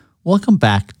Welcome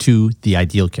back to The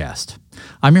Ideal Cast.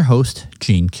 I'm your host,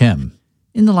 Gene Kim.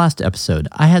 In the last episode,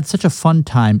 I had such a fun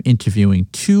time interviewing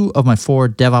two of my 4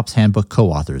 DevOps Handbook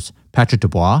co-authors, Patrick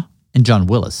Debois and John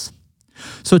Willis.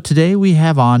 So today we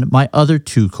have on my other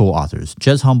 2 co-authors,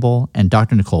 Jez Humble and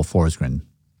Dr. Nicole Forsgren.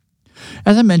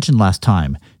 As I mentioned last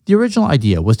time, the original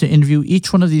idea was to interview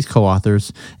each one of these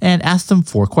co-authors and ask them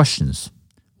 4 questions.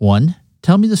 1,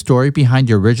 tell me the story behind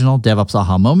your original DevOps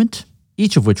aha moment,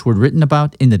 each of which were written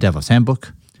about in the DevOps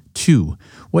Handbook. 2,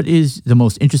 what is the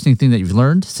most interesting thing that you've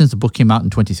learned since the book came out in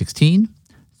 2016?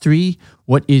 3,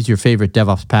 what is your favorite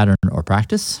DevOps pattern or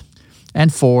practice?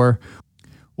 And 4,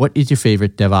 what is your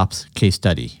favorite DevOps case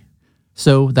study?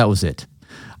 So that was it.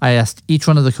 I asked each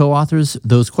one of the co-authors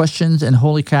those questions, and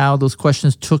holy cow, those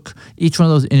questions took each one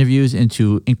of those interviews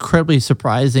into incredibly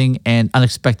surprising and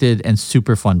unexpected and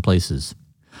super fun places.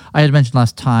 I had mentioned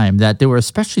last time that they were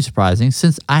especially surprising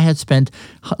since I had spent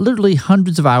literally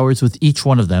hundreds of hours with each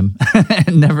one of them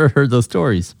and never heard those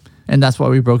stories. And that's why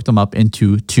we broke them up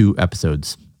into 2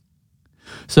 episodes.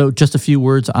 So just a few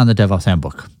words on the DevOps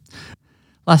Handbook.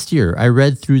 Last year, I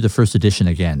read through the first edition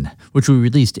again, which we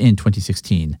released in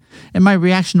 2016, and my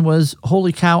reaction was,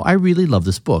 holy cow, I really love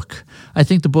this book. I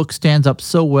think the book stands up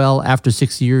so well after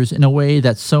 6 years in a way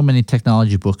that so many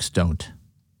technology books don't.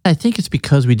 I think it's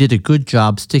because we did a good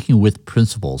job sticking with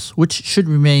principles, which should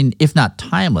remain, if not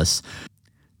timeless,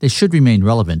 they should remain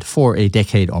relevant for a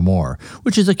decade or more,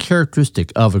 which is a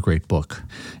characteristic of a great book.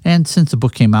 And since the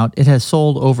book came out, it has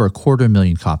sold over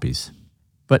 250,000 copies.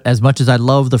 But as much as I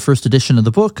love the first edition of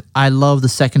the book, I love the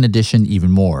second edition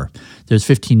even more. There's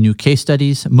 15 new case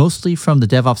studies, mostly from the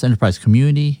DevOps enterprise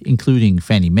community, including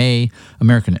Fannie Mae,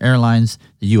 American Airlines,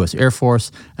 the U.S. Air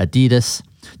Force, Adidas.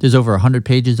 There's over 100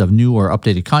 pages of new or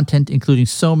updated content, including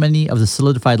so many of the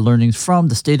solidified learnings from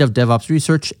the State of DevOps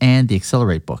research and the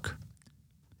Accelerate book.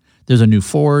 There's a new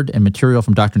foreword and material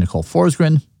from Dr. Nicole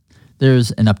Forsgren.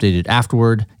 There's an updated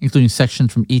afterword, including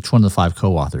sections from each one of the 5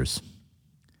 co-authors.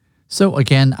 So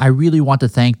again, I really want to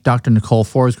thank Dr. Nicole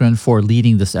Forsgren for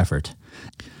leading this effort.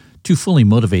 To fully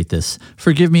motivate this,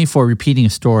 forgive me for repeating a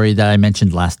story that I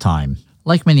mentioned last time.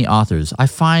 Like many authors, I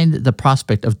find the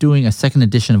prospect of doing a second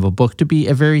edition of a book to be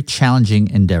a very challenging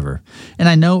endeavor. And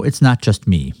I know it's not just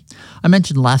me. I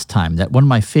mentioned last time that one of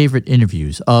my favorite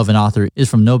interviews of an author is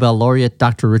from Nobel laureate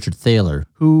Dr. Richard Thaler,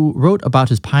 who wrote about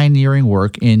his pioneering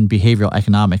work in behavioral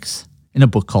economics in a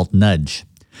book called Nudge.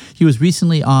 He was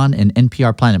recently on an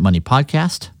NPR Planet Money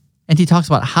podcast, and he talks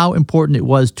about how important it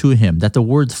was to him that the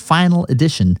words final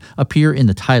edition appear in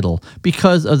the title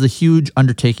because of the huge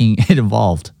undertaking it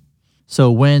involved. So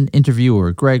when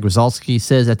interviewer Greg Rosalsky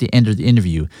says at the end of the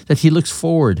interview that he looks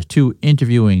forward to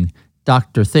interviewing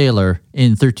Dr. Thaler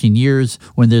in 13 years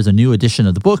when there's a new edition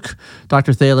of the book,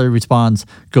 Dr. Thaler responds,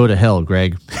 "Go to hell,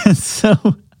 Greg."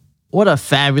 So what a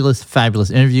fabulous,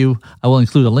 fabulous interview. I will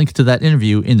include a link to that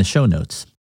interview in the show notes.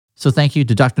 So thank you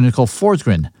to Dr. Nicole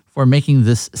Forsgren for making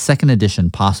this second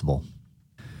edition possible.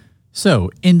 So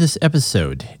in this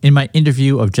episode, in my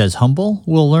interview of Jez Humble,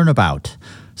 we'll learn about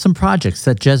some projects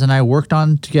that Jez and I worked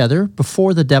on together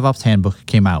before the DevOps Handbook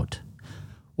came out.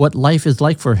 What life is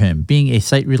like for him being a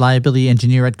site reliability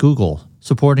engineer at Google,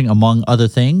 supporting, among other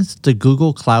things, the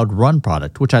Google Cloud Run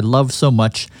product, which I love so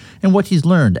much, and what he's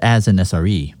learned as an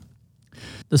SRE.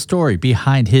 The story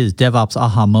behind his DevOps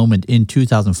aha moment in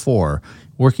 2004,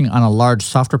 working on a large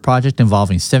software project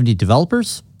involving 70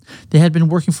 developers. They had been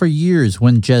working for years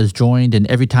when Jez joined, and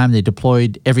every time they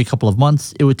deployed every couple of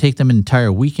months, it would take them an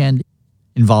entire weekend,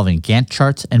 involving Gantt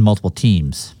charts and multiple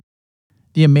teams.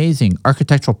 The amazing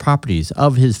architectural properties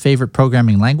of his favorite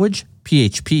programming language,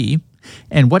 PHP,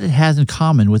 and what it has in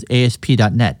common with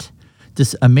ASP.NET,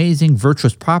 this amazing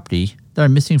virtuous property that are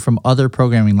missing from other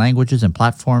programming languages and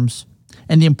platforms,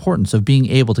 and the importance of being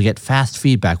able to get fast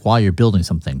feedback while you're building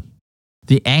something.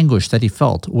 The anguish that he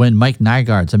felt when Mike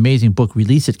Nygard's amazing book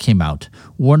Release It came out,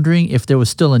 wondering if there was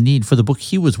still a need for the book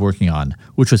he was working on,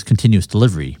 which was continuous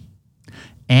delivery.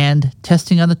 And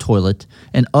testing on the toilet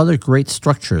and other great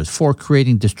structures for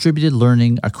creating distributed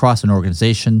learning across an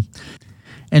organization,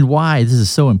 and why this is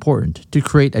so important to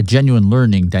create a genuine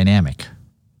learning dynamic.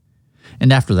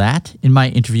 And after that, in my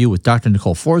interview with Dr.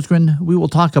 Nicole Forsgren, we will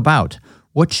talk about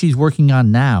what she's working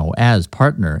on now as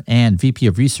partner and VP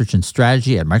of Research and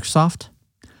Strategy at Microsoft,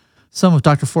 some of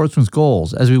Dr. Forsgren's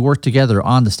goals as we work together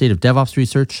on the State of DevOps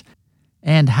research,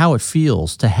 and how it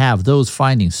feels to have those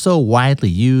findings so widely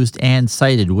used and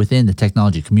cited within the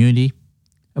technology community,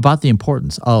 about the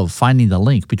importance of finding the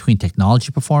link between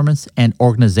technology performance and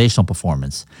organizational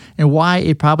performance, and why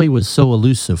it probably was so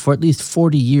elusive for at least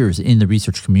 40 years in the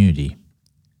research community.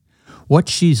 What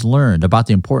she's learned about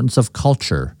the importance of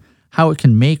culture, how it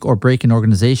can make or break an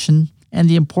organization, and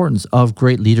the importance of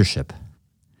great leadership.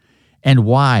 And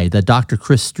why the Dr.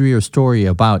 Chris Streer story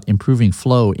about improving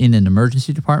flow in an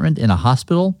emergency department in a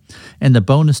hospital and the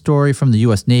bonus story from the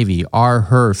U.S. Navy are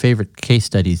her favorite case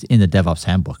studies in the DevOps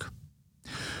Handbook.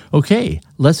 Okay,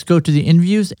 let's go to the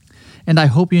interviews, and I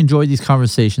hope you enjoyed these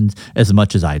conversations as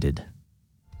much as I did.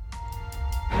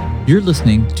 You're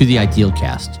listening to The Ideal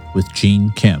Cast with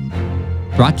Gene Kim,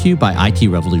 brought to you by IT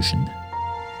Revolution.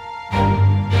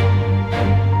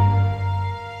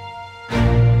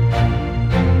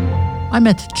 I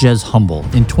met Jez Humble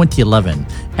in 2011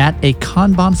 at a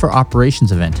Kanban for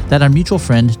Operations event that our mutual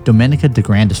friend Domenica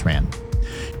DeGrandis ran.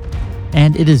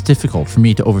 And it is difficult for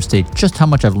me to overstate just how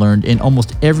much I've learned in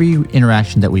almost every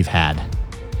interaction that we've had.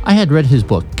 I had read his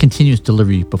book, Continuous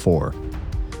Delivery, before,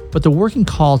 but the working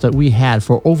calls that we had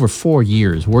for over 4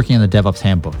 years working on the DevOps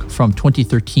Handbook from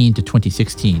 2013 to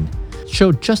 2016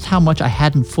 showed just how much I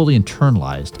hadn't fully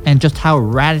internalized and just how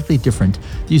radically different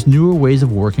these newer ways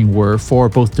of working were for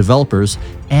both developers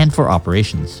and for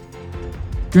operations.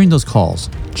 During those calls,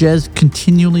 Jez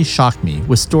continually shocked me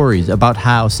with stories about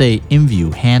how, say,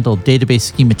 InView handled database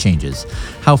schema changes,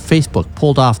 how Facebook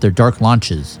pulled off their dark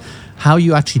launches, how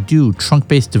you actually do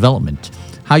trunk-based development,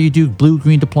 how you do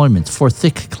blue-green deployments for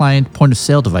thick client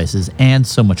point-of-sale devices, and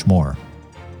so much more.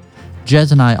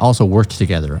 Jez and I also worked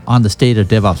together on the State of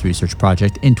DevOps research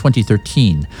project in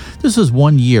 2013. This was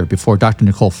 1 year before Dr.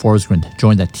 Nicole Forsgren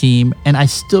joined that team, and I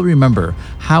still remember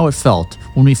how it felt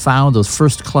when we found those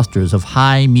first clusters of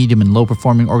high, medium, and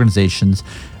low-performing organizations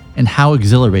and how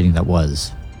exhilarating that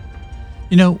was.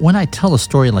 You know, when I tell a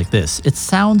story like this, it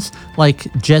sounds like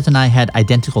Jez and I had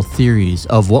identical theories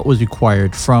of what was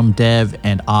required from dev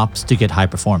and ops to get high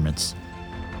performance.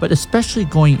 But especially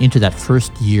going into that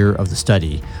first year of the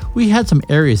study, we had some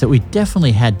areas that we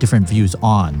definitely had different views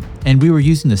on, and we were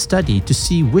using the study to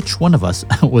see which one of us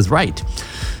was right.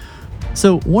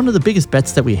 So one of the biggest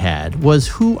bets that we had was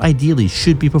who ideally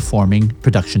should be performing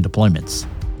production deployments.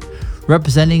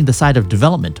 Representing the side of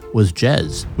development was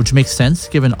Jez, which makes sense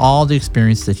given all the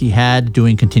experience that he had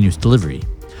doing continuous delivery.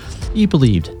 He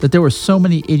believed that there were so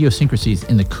many idiosyncrasies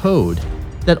in the code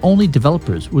that only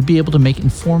developers would be able to make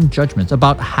informed judgments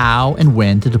about how and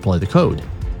when to deploy the code.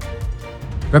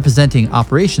 Representing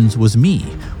operations was me,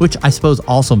 which I suppose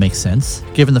also makes sense,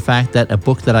 given the fact that a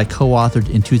book that I co-authored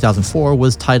in 2004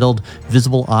 was titled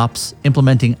Visible Ops: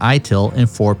 Implementing ITIL in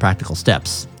 4 Practical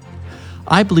Steps.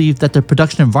 I believed that the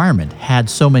production environment had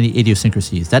so many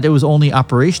idiosyncrasies that it was only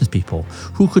operations people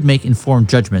who could make informed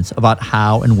judgments about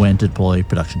how and when to deploy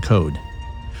production code.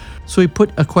 So we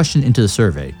put a question into the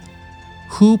survey.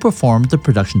 Who performed the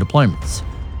production deployments?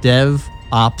 Dev,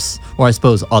 ops, or I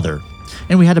suppose other?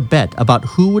 And we had a bet about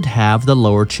who would have the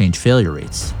lower change failure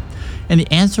rates. And the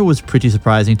answer was pretty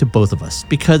surprising to both of us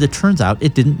because it turns out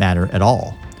it didn't matter at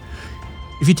all.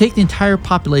 If you take the entire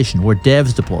population where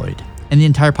devs deployed and the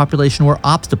entire population where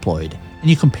ops deployed and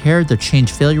you compared their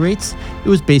change failure rates, it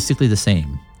was basically the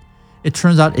same. It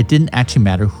turns out it didn't actually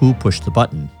matter who pushed the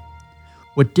button.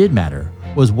 What did matter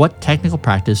was what technical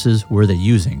practices were they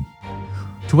using.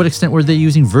 To what extent were they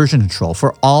using version control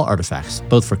for all artifacts,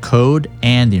 both for code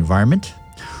and the environment?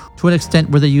 To what extent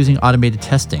were they using automated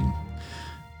testing?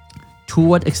 To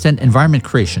what extent environment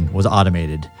creation was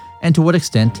automated? And to what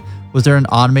extent was there an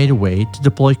automated way to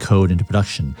deploy code into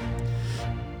production?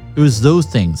 It was those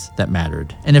things that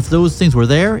mattered. And if those things were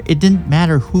there, it didn't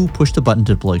matter who pushed the button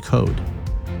to deploy code.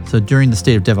 So during the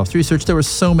State of DevOps research, there were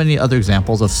so many other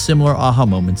examples of similar aha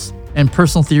moments and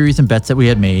personal theories and bets that we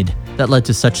had made that led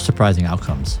to such surprising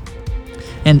outcomes.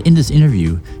 And in this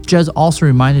interview, Jez also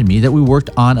reminded me that we worked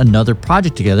on another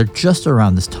project together just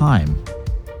around this time.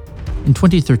 In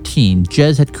 2013,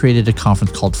 Jez had created a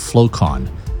conference called FlowCon.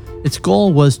 Its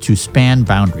goal was to span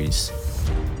boundaries.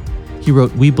 He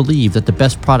wrote, "We believe that the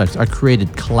best products are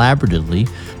created collaboratively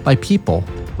by people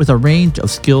with a range of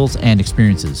skills and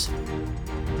experiences."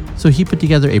 So he put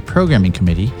together a programming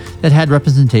committee that had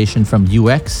representation from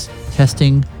UX,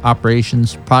 testing,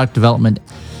 operations, product development,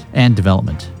 and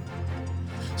development.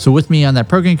 So with me on that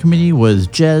programming committee was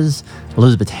Jez,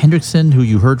 Elizabeth Hendrickson, who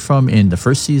you heard from in the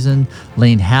first season,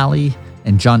 Lane Halley,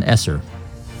 and John Esser.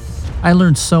 I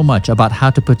learned so much about how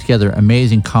to put together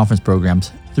amazing conference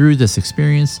programs through this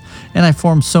experience, and I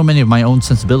formed so many of my own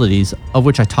sensibilities, of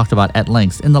which I talked about at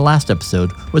length in the last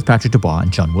episode with Patrick Debois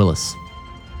and John Willis.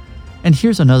 And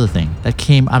here's another thing that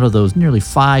came out of those nearly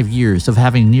 5 years of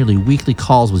having nearly weekly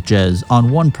calls with Jez on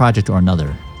one project or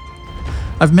another.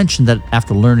 I've mentioned that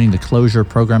after learning the Clojure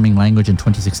programming language in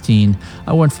 2016,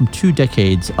 I went from 2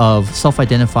 decades of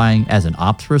self-identifying as an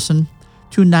ops person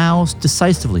to now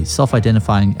decisively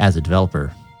self-identifying as a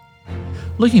developer.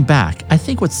 Looking back, I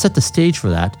think what set the stage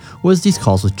for that was these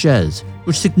calls with Jez,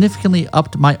 which significantly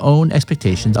upped my own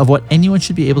expectations of what anyone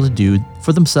should be able to do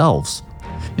for themselves.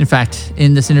 In fact,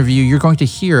 in this interview, you're going to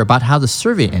hear about how the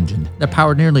survey engine that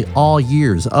powered nearly all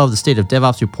years of the State of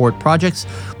DevOps report projects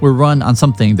were run on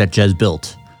something that Jez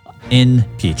built in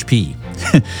PHP.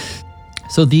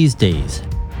 So these days,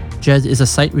 Jez is a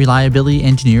site reliability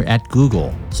engineer at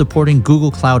Google, supporting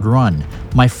Google Cloud Run,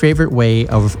 my favorite way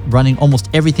of running almost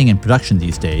everything in production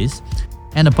these days,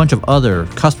 and a bunch of other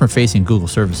customer-facing Google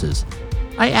services.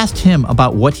 I asked him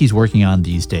about what he's working on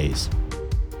these days.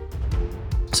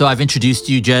 So I've introduced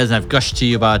you, Jez, and I've gushed to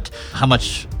you about how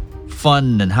much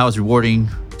fun and how it's rewarding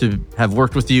to have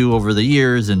worked with you over the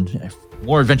years, and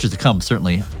more adventures to come,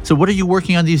 certainly. So what are you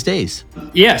working on these days?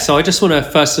 Yeah, so I just want to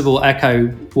first of all echo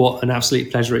what an absolute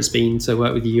pleasure it's been to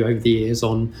work with you over the years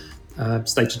on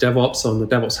State of DevOps, on the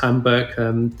DevOps Handbook,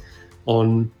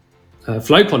 on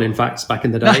Flowcon, in fact, back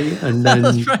in the day. And then,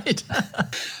 that's right.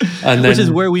 And then, which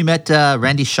is where we met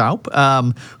Randy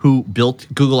Schaub, who built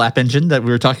Google App Engine that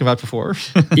we were talking about before.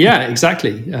 Yeah,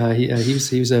 exactly.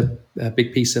 He was a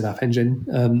big piece of App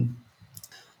Engine.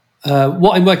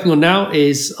 What I'm working on now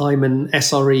is I'm an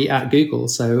SRE at Google.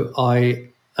 So I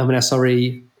am an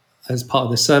SRE as part of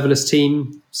the serverless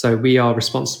team. So we are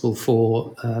responsible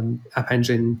for App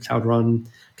Engine, Cloud Run,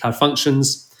 Cloud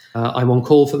Functions. I'm on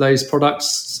call for those products,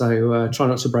 so try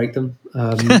not to break them.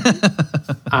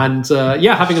 And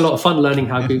having a lot of fun learning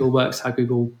how Google works, how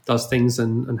Google does things,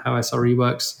 and how SRE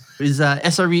works. Is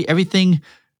SRE everything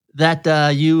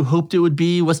that you hoped it would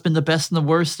be? What's been the best and the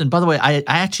worst? And by the way, I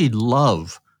actually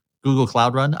love Google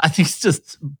Cloud Run. I think it's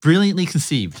just brilliantly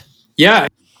conceived. Yeah,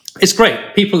 it's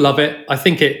great. People love it. I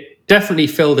think it definitely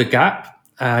filled a gap,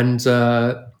 and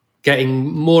getting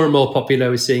more and more popular.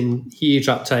 We're seeing huge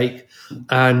uptake,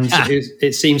 and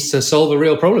it seems to solve a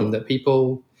real problem that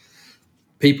people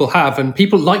have, and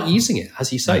people like using it,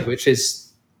 as you say, which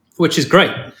is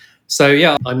great. So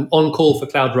yeah, I'm on call for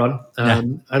Cloud Run,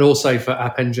 and also for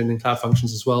App Engine and Cloud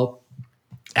Functions as well.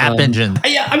 App Engine.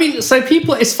 Yeah, I mean, so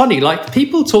it's funny, like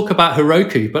people talk about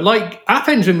Heroku, but like App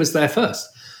Engine was there first.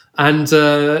 And,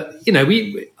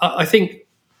 I think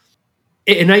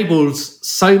it enables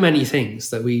so many things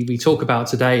that we talk about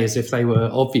today as if they were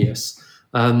obvious.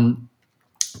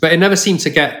 But it never seemed to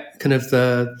get kind of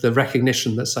the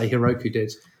recognition that, say, Heroku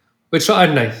did, which I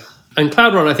don't know. And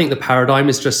Cloud Run, I think the paradigm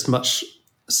is just much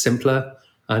simpler,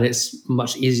 and it's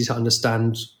much easier to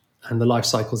understand, and the life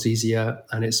cycle's easier,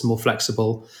 and it's more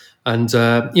flexible. And,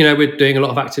 we're doing a lot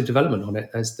of active development on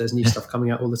it. There's new stuff coming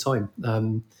out all the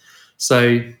time.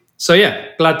 So yeah,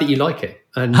 glad that you like it.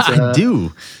 And I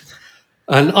do.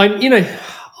 And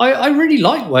I really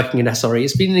like working in SRE.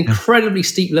 It's been an incredibly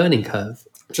steep learning curve,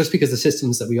 just because the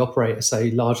systems that we operate are so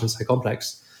large and so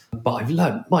complex. But I've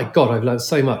learned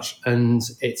so much, and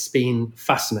it's been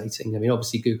fascinating. I mean,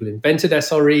 obviously Google invented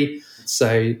SRE,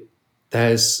 so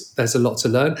there's a lot to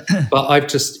learn. But I've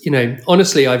just,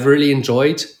 honestly, I've really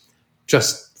enjoyed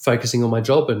just focusing on my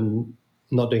job and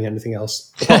not doing anything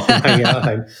else apart from hanging out at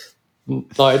home.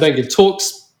 I don't give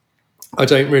talks. I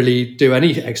don't really do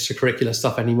any extracurricular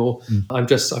stuff anymore. I've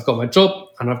got my job,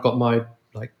 and I've got my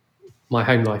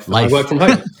home life. I work from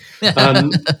home.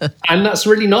 And that's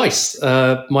really nice.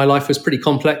 My life was pretty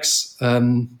complex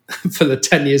for the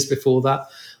 10 years before that.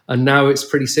 And now it's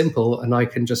pretty simple, and I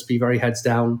can just be very heads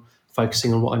down,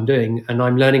 focusing on what I'm doing, and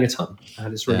I'm learning a ton,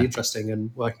 and it's really interesting,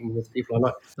 and working with people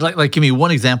I like. Like, give me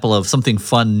one example of something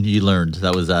fun you learned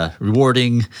that was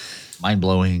rewarding,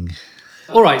 mind-blowing.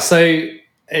 All right, so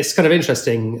it's kind of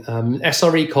interesting.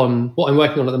 SRECon, what I'm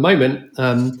working on at the moment,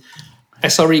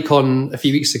 SRECon a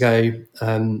few weeks ago,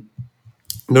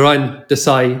 Narayan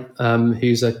Desai,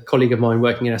 who's a colleague of mine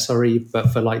working in SRE, but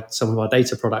for like some of our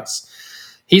data products,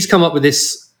 he's come up with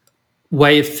this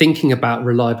way of thinking about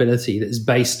reliability that is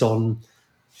based on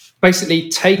basically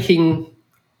taking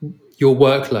your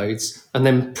workloads and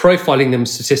then profiling them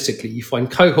statistically. You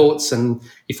find cohorts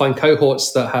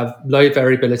that have low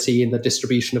variability in the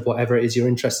distribution of whatever it is you're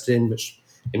interested in, which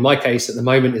in my case at the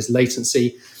moment is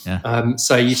latency.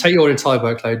 So you take your entire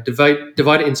workload,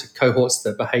 divide it into cohorts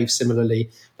that behave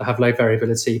similarly, that have low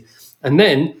variability, and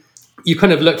then you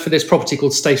kind of look for this property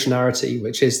called stationarity,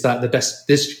 which is that the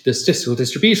statistical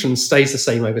distribution stays the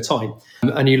same over time.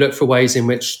 And you look for ways in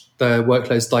which the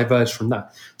workloads diverge from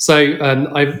that. So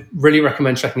I really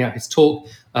recommend checking out his talk.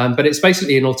 But it's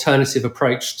basically an alternative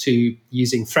approach to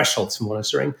using thresholds for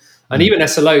monitoring. And even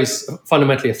SLOs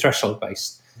fundamentally are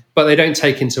threshold-based. but they don't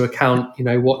take into account,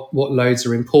 what loads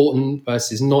are important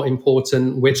versus not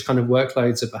important, which kind of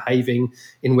workloads are behaving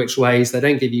in which ways. They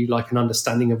don't give you like an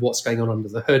understanding of what's going on under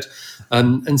the hood.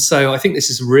 And so I think this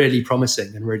is really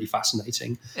promising and really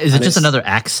fascinating. Is it just another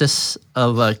axis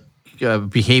of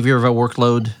behavior of a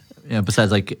workload,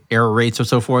 besides like error rates or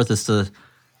so forth? It's the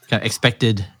kind of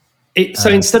expected. So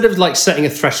instead of like setting a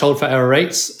threshold for error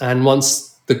rates, and once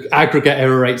the aggregate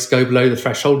error rates go below the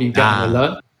threshold, you get an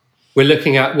alert. We're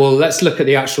looking at, let's look at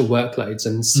the actual workloads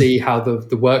and see how the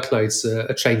workloads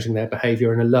are changing their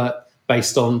behavior, and alert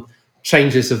based on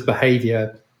changes of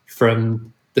behavior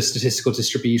from the statistical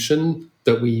distribution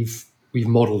that we've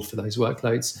modeled for those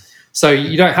workloads. So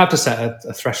you don't have to set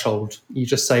a threshold. You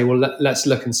just say, let's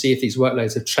look and see if these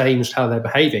workloads have changed how they're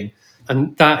behaving.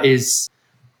 And that is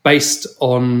based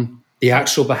on the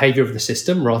actual behavior of the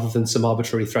system rather than some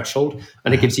arbitrary threshold.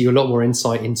 And it gives you a lot more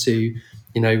insight into,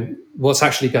 what's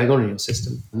actually going on in your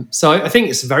system. So I think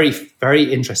it's a very,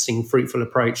 very interesting, fruitful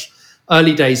approach.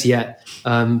 Early days yet,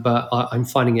 but I'm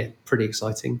finding it pretty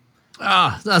exciting.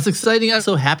 That's exciting. I'm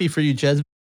so happy for you, Jez.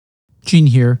 Gene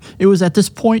here. It was at this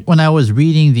point when I was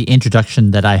reading the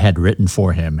introduction that I had written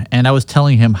for him, and I was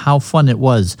telling him how fun it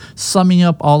was, summing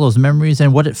up all those memories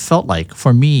and what it felt like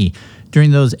for me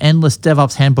during those endless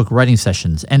DevOps Handbook writing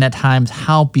sessions, and at times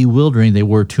how bewildering they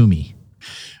were to me.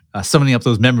 Summing up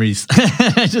those memories,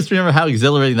 I just remember how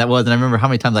exhilarating that was, and I remember how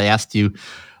many times I asked you,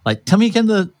 like, tell me again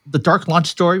the dark launch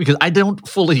story, because I don't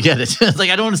fully get it. It's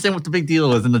like, I don't understand what the big deal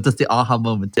was, and just the aha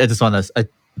moment. I just want to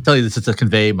tell you this just to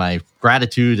convey my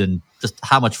gratitude and just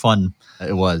how much fun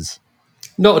it was.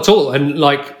 Not at all. And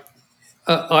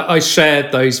I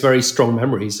shared those very strong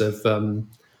memories of,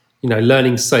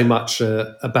 learning so much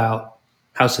about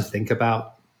how to think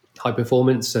about high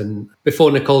performance. And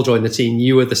before Nicole joined the team,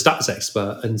 you were the stats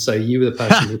expert. And so you were the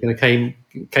person who kind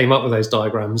of came up with those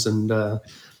diagrams. And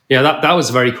that was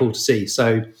very cool to see.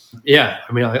 So,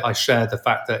 I share the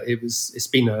fact that it's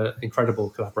been an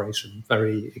incredible collaboration,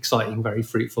 very exciting, very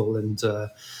fruitful. And,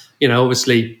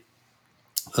 obviously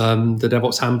the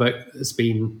DevOps Handbook has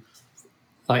been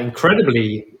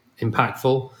incredibly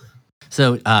impactful.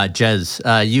 So,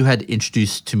 Jez, you had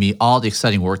introduced to me all the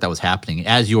exciting work that was happening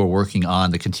as you were working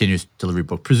on the continuous delivery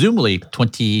book. Presumably,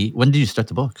 when did you start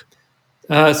the book?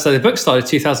 So the book started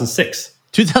 2006.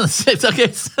 2006. Okay,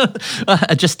 so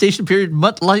a gestation period,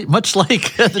 much like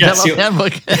the DevOps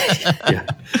Handbook.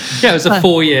 It was a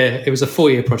 4-year. It was a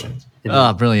 4-year project.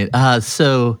 Oh, brilliant!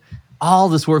 So all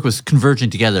this work was converging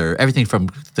together. Everything from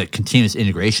the continuous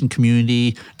integration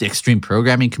community, the extreme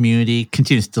programming community,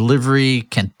 continuous delivery,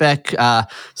 Kent Beck,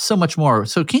 so much more.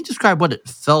 So can you describe what it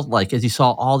felt like as you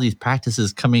saw all these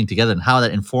practices coming together and how that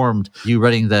informed you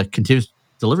writing the continuous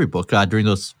delivery book during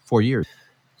those 4 years?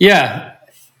 Yeah,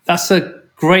 that's a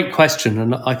great question.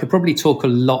 And I could probably talk a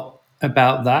lot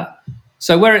about that.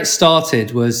 So where it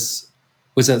started was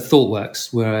at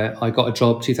ThoughtWorks, where I got a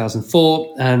job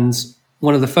 2004, and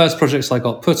one of the first projects I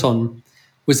got put on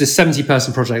was this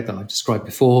 70-person project that I've described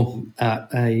before at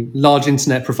a large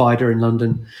internet provider in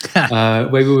London, where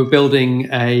we were building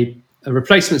a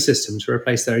replacement system to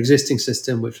replace their existing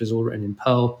system, which was all written in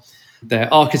Perl.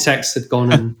 Their architects had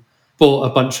gone and bought a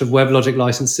bunch of WebLogic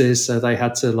licenses, so they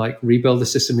had to rebuild the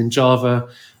system in Java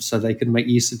so they could make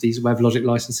use of these WebLogic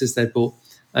licenses they'd bought.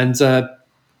 And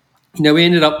we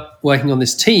ended up working on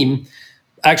this team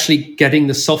actually getting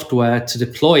the software to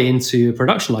deploy into a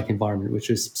production-like environment, which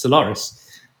is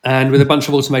Solaris. And with a bunch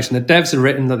of automation that devs had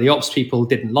written that the ops people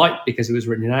didn't like because it was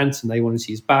written in Ant and they wanted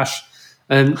to use Bash.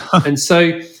 And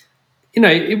so,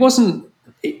 I wasn't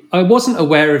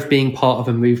aware of being part of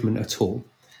a movement at all.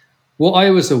 What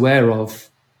I was aware of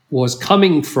was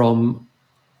coming from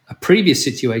a previous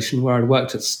situation where I'd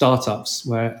worked at startups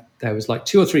where there was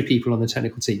 2 or 3 people on the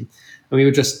technical team. And we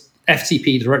would just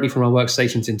FTP directly from our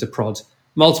workstations into prod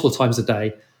multiple times a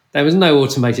day. There was no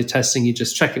automated testing. You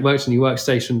just check it works on your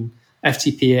workstation,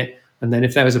 FTP it, and then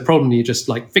if there was a problem, you just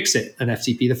fix it and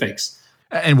FTP the fix.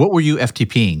 And what were you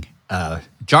FTPing?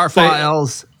 Jar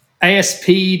files?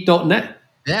 ASP.NET.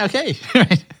 Yeah, okay.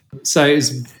 So it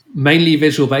was mainly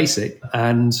Visual Basic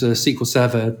and SQL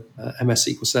Server, MS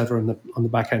SQL Server on the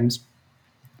back end.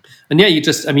 And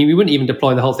we wouldn't even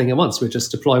deploy the whole thing at once. We'd just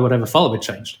deploy whatever file we'd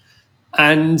changed.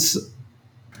 And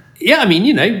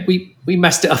we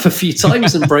messed it up a few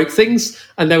times and broke things.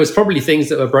 And there was probably things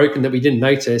that were broken that we didn't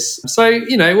notice. So,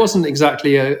 it wasn't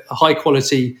exactly a high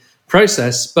quality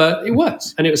process, but it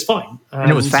worked and it was fine.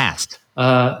 And it was fast.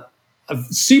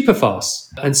 Super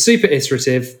fast and super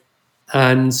iterative.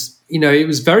 And, it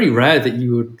was very rare that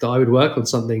I would work on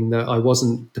something that I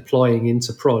wasn't deploying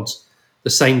into prod the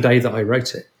same day that I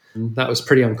wrote it. And that was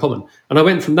pretty uncommon. And I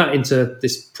went from that into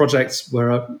this project where,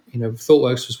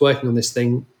 ThoughtWorks was working on this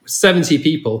thing with 70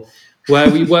 people,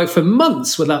 where we worked for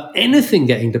months without anything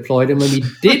getting deployed. And when we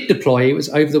did deploy, it was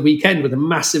over the weekend with a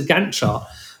massive Gantt chart.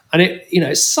 And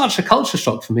it's such a culture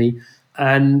shock for me.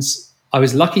 And I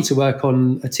was lucky to work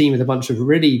on a team with a bunch of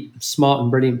really smart and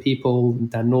brilliant people,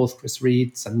 Dan North, Chris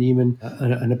Reed, Sam Newman,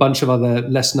 and a bunch of other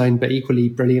less known but equally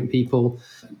brilliant people,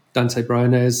 Dante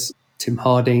Briones, Tim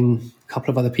Harding, a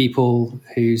couple of other people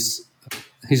whose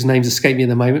names escape me in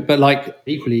the moment, but like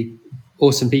equally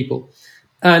awesome people.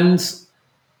 And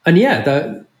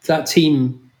that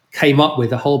team came up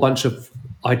with a whole bunch of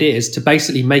ideas to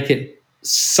basically make it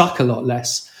suck a lot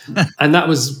less. And that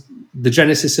was the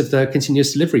genesis of the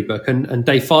continuous delivery book. And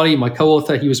Dave Farley, my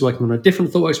co-author, he was working on a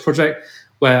different ThoughtWorks project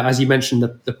where, as you mentioned,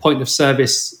 the point of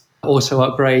service auto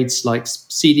upgrades like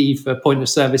CD for point of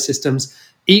service systems,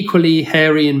 equally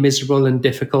hairy and miserable and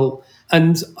difficult.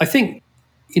 And I think,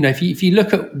 if you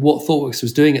look at what ThoughtWorks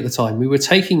was doing at the time, we were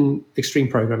taking extreme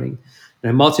programming.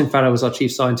 Martin Fowler was our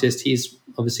chief scientist. He's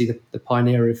obviously the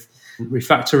pioneer of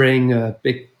refactoring, a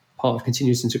big part of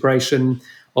continuous integration,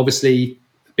 obviously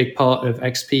a big part of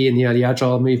XP in the early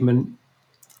Agile movement.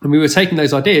 And we were taking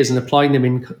those ideas and applying them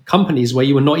in companies where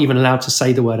you were not even allowed to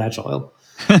say the word Agile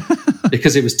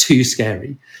because it was too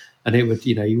scary. And it would,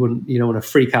 you don't want to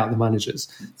freak out the managers.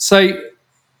 So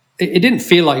it didn't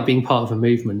feel like being part of a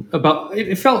movement, but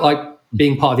it felt like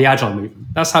being part of the Agile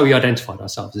movement. That's how we identified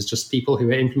ourselves, as just people who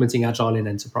are implementing Agile in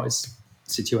enterprise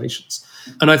situations.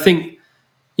 And I think,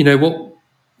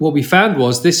 what we found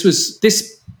was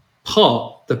this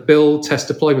part, the build, test,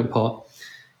 deployment part,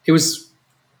 it was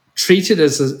treated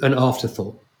as an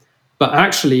afterthought, but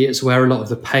actually it's where a lot of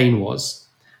the pain was.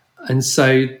 And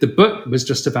so the book was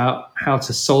just about how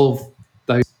to solve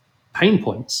those pain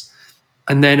points.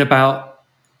 And then about,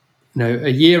 2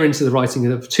 years into the writing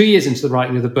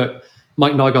of the book,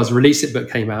 Mike Nygard's Release It book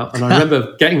came out. And I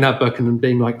remember getting that book and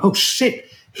being like, oh shit,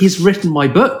 he's written my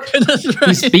book. That's right.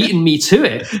 He's beaten me to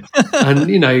it.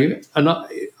 And,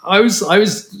 I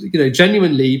was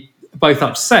genuinely both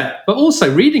upset, but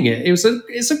also reading it.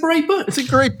 It's a great book. It's a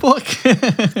great book.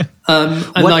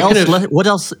 What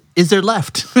else is there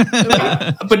left?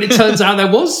 But it turns out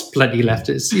there was plenty left.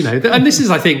 And this is,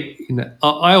 I think,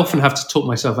 I often have to talk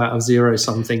myself out of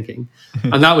zero-sum thinking,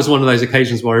 and that was one of those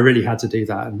occasions where I really had to do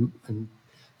that. And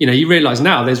you realize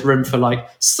now there's room for like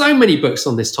so many books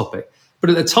on this topic, but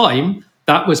at the time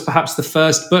that was perhaps the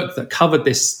first book that covered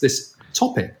this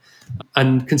topic,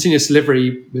 and continuous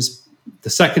delivery was the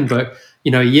second book.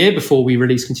 A year before we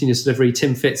released continuous delivery,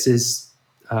 Tim Fitz's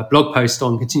blog post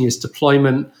on continuous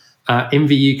deployment,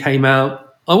 MVU came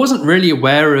out. I wasn't really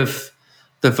aware of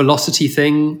the velocity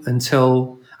thing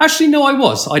until, actually, no,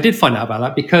 I did find out about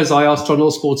that because I asked John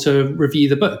Allspaw to review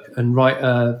the book and write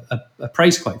a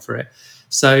praise quote for it.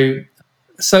 So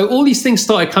all these things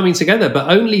started coming together, but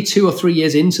only 2 or 3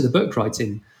 years into the book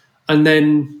writing. And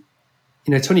then,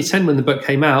 2010, when the book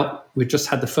came out, we just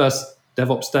had the first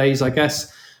DevOps days, I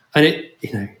guess. And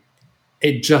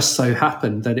it just so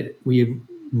happened that we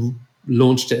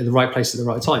launched it at the right place at the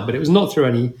right time. But it was not through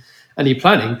any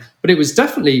planning. But it was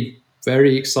definitely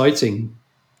very exciting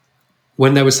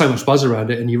when there was so much buzz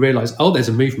around it and you realize, oh, there's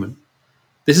a movement.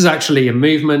 This is actually a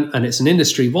movement, and it's an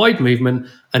industry-wide movement,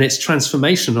 and it's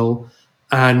transformational.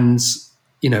 And,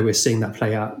 we're seeing that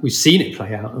play out. We've seen it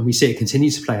play out, and we see it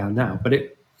continue to play out now. But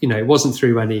it wasn't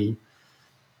through any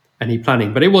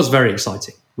planning, but it was very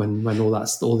exciting when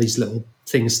all these little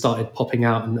things started popping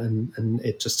out and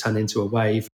it just turned into a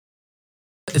wave.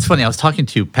 It's funny. I was talking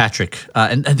to Patrick,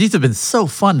 and these have been so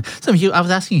fun. I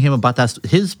was asking him about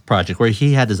his project where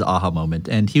he had his aha moment,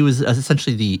 and he was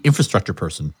essentially the infrastructure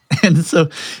person. And so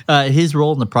his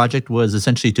role in the project was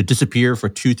essentially to disappear for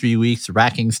 2-3 weeks,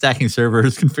 racking, stacking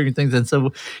servers, configuring things. And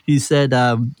so he said,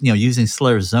 using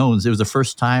Solaris zones, it was the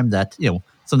first time that,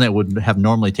 something that would have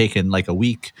normally taken like a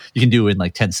week, you can do in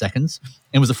like 10 seconds. And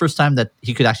it was the first time that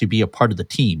he could actually be a part of the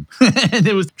team. And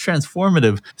it was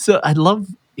transformative. So I love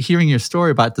hearing your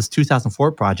story about this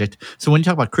 2004 project. So when you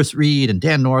talk about Chris Reed and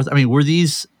Dan North,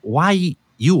 why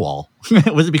you all?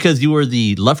 Was it because you were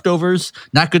the leftovers,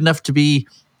 not good enough to be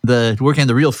working on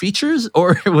the real features?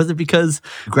 Or was it because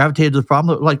you gravitated to the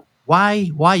problem? Like,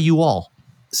 why you all?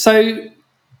 So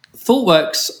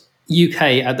ThoughtWorks UK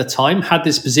at the time had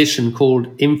this position called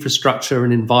infrastructure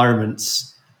and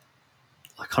environments.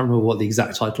 I can't remember what the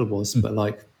exact title was, but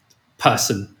like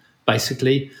person,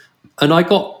 basically. And I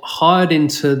got hired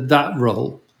into that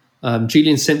role.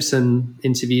 Julian Simpson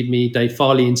interviewed me, Dave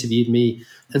Farley interviewed me.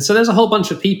 And so there's a whole bunch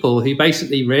of people who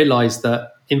basically realized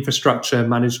that infrastructure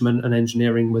management and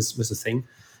engineering was a thing.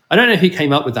 I don't know who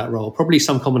came up with that role. Probably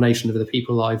some combination of the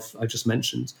people I've just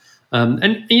mentioned.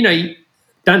 And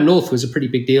Dan North was a pretty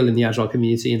big deal in the Agile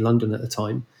community in London at the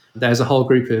time. There's a whole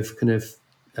group of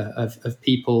of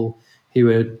people who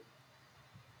were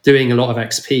doing a lot of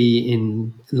XP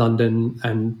in London,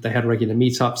 and they had regular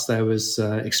meetups. There was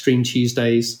Extreme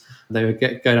Tuesdays. They would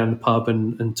go down the pub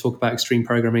and talk about extreme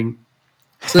programming.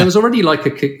 So there was already like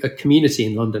a community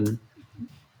in London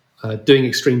doing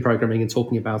extreme programming and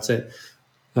talking about it,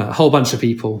 a whole bunch of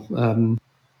people.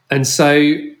 And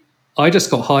so I just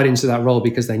got hired into that role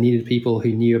because they needed people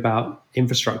who knew about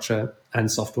infrastructure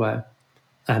and software,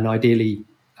 and ideally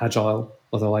Agile,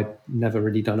 although I'd never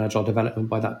really done Agile development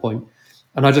by that point.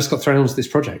 And I just got thrown onto this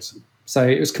project. So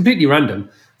it was completely random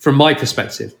from my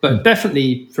perspective, but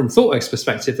definitely from ThoughtWorks'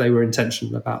 perspective, they were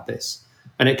intentional about this.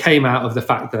 And it came out of the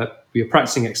fact that we were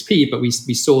practicing XP, but we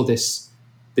saw this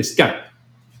gap,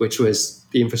 which was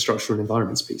the infrastructure and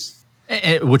environments piece.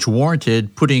 Which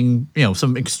warranted putting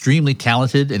some extremely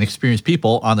talented and experienced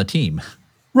people on the team.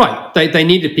 Right. They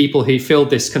needed people who filled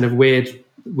this kind of weird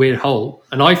hole.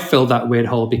 And I filled that weird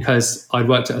hole because I'd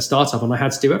worked at a startup and I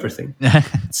had to do everything.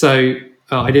 So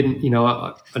I didn't,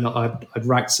 I'd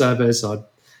racked servers. I'd,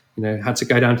 had to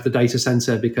go down to the data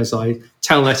center because I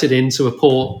telnetted into a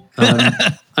port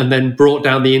and then brought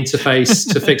down the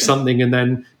interface to fix something and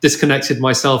then disconnected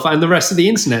myself and the rest of the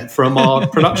internet from our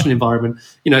production environment.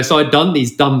 So I'd done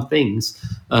these dumb things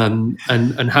and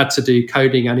had to do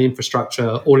coding and infrastructure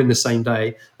all in the same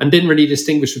day and didn't really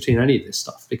distinguish between any of this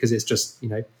stuff because it's just,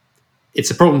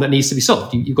 it's a problem that needs to be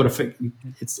solved. You've got to fix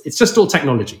it's just all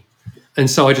technology. And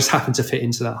so I just happened to fit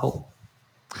into that hole.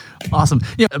 Awesome.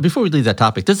 Before we leave that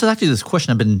topic, this is actually this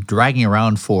question I've been dragging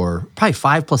around for probably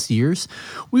 5+ years.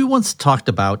 We once talked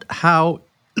about how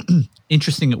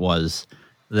interesting it was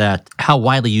that how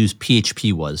widely used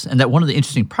PHP was, and that one of the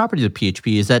interesting properties of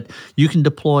PHP is that you can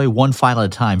deploy one file at a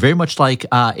time, very much like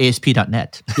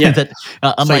ASP.NET. Yeah. That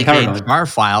unlike a jar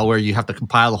file where you have to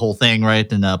compile the whole thing, right,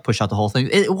 and push out the whole thing.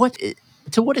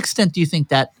 To what extent do you think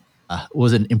that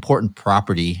was an important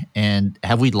property, and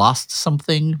have we lost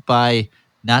something by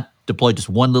not deploy just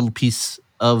one little piece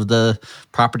of the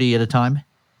property at a time?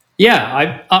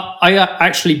 Yeah, I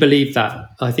actually believe that.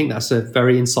 I think that's a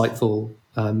very insightful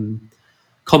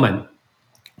comment.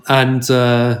 And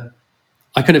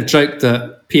I kind of joke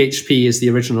that PHP is the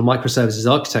original microservices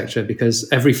architecture because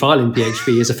every file in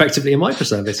PHP is effectively a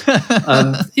microservice.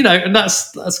 And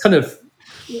that's kind of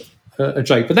a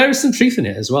joke, but there is some truth in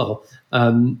it as well.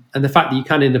 And the fact that you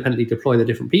can independently deploy the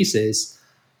different pieces,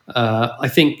 I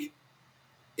think,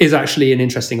 is actually an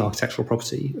interesting architectural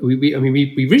property.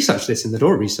 We researched this in the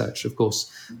DORA research, of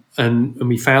course, and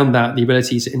we found that the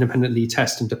ability to independently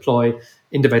test and deploy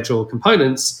individual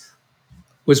components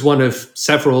was one of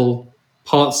several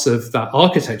parts of that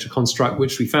architecture construct,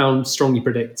 which we found strongly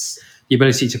predicts the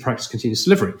ability to practice continuous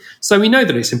delivery. So we know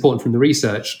that it's important from the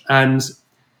research, and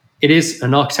it is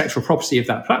an architectural property of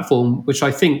that platform, which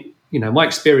I think, my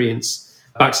experience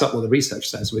backs up what the research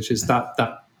says, which is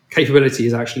that capability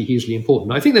is actually hugely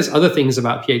important. I think there's other things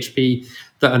about PHP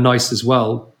that are nice as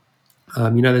well.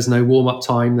 There's no warm-up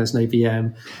time, there's no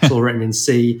VM, it's all written in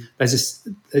C. There's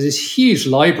this huge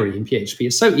library in PHP.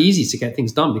 It's so easy to get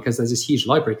things done because there's this huge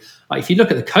library. If you look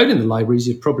at the code in the libraries,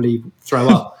 you'd probably throw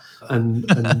up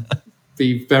and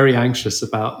be very anxious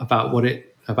about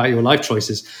your life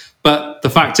choices. But the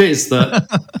fact is that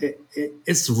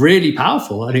it's really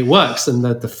powerful and it works, and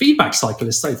the feedback cycle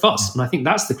is so fast. And I think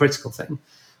that's the critical thing.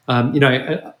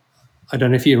 I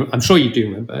don't know if I'm sure you do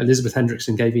remember Elizabeth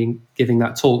Hendrickson giving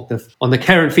that talk on the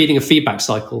care and feeding of feedback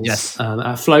cycles. Yes.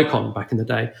 At FlowCon back in the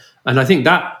day. And I think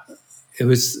that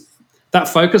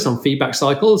focus on feedback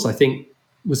cycles, I think,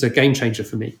 was a game changer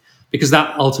for me, because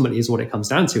that ultimately is what it comes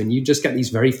down to. And you just get these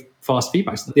very fast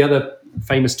feedbacks. The other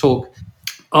famous talk,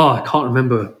 I can't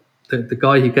remember the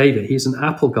guy who gave it. He's an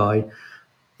Apple guy.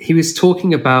 He was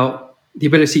talking about the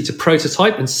ability to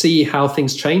prototype and see how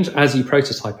things change as you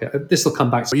prototype it. This will come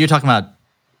back to. You're talking about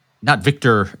not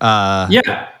Victor.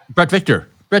 Brett Victor.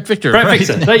 Brett Victor.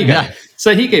 There you go. Yeah.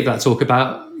 So he gave that talk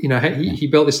about, he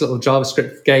built this little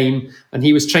JavaScript game and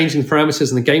he was changing the parameters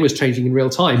and the game was changing in real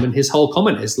time. And his whole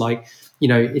comment is like,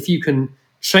 if you can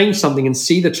change something and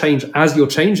see the change as you're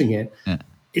changing it,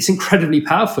 it's incredibly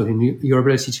powerful in your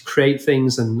ability to create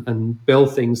things and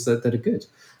build things that are good.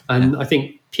 And I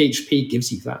think PHP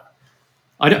gives you that.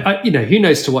 Who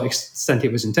knows to what extent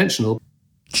it was intentional.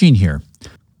 Gene here.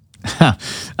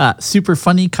 Super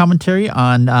funny commentary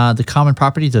on the common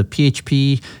properties of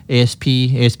PHP, ASP,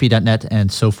 ASP.NET,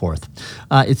 and so forth.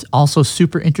 It's also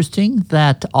super interesting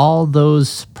that all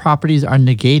those properties are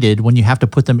negated when you have to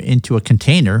put them into a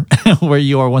container, where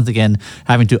you are once again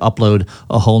having to upload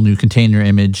a whole new container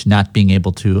image, not being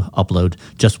able to upload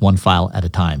just one file at a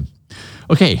time.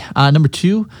 Okay, number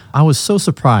 2, I was so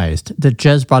surprised that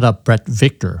Jez brought up Brett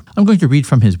Victor. I'm going to read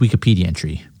from his Wikipedia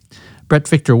entry. Brett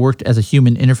Victor worked as a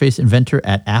human interface inventor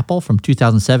at Apple from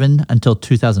 2007 until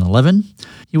 2011.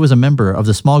 He was a member of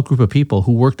the small group of people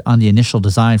who worked on the initial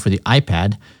design for the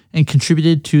iPad and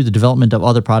contributed to the development of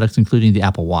other products, including the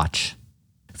Apple Watch.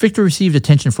 Victor received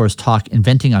attention for his talk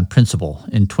Inventing on Principle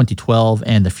in 2012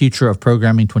 and The Future of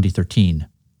Programming 2013.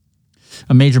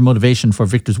 A major motivation for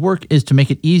Victor's work is to make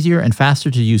it easier and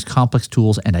faster to use complex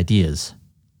tools and ideas.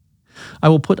 I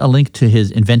will put a link to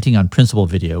his Inventing on Principle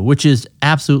video, which is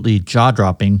absolutely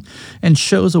jaw-dropping and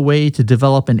shows a way to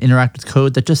develop and interact with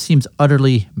code that just seems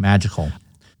utterly magical.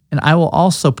 And I will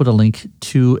also put a link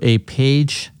to a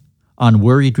page on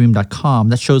worrydream.com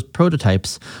that shows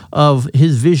prototypes of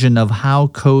his vision of how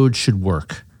code should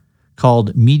work,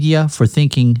 called Media for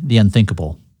Thinking the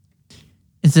Unthinkable.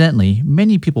 Incidentally,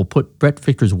 many people put Brett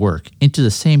Victor's work into the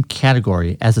same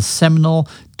category as a seminal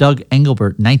Doug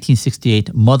Engelbart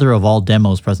 1968 Mother of All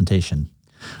Demos presentation.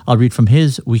 I'll read from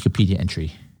his Wikipedia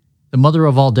entry. The Mother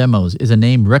of All Demos is a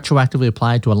name retroactively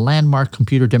applied to a landmark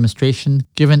computer demonstration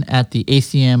given at the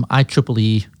ACM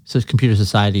IEEE Computer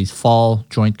Society's Fall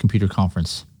Joint Computer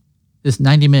Conference. This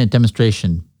 90-minute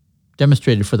demonstration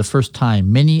demonstrated for the first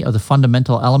time many of the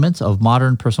fundamental elements of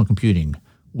modern personal computing: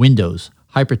 Windows,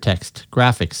 hypertext,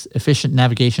 graphics, efficient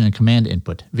navigation and command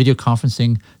input, video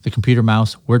conferencing, the computer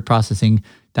mouse, word processing,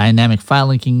 dynamic file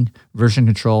linking, version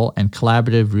control, and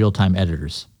collaborative real-time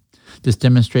editors. This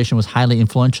demonstration was highly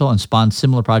influential and spawned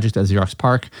similar projects at Xerox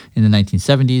PARC in the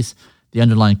 1970s. The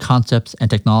underlying concepts and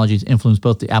technologies influenced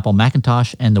both the Apple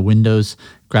Macintosh and the Windows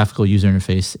graphical user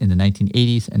interface in the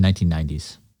 1980s and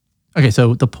 1990s. Okay,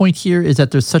 so the point here is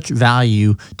that there's such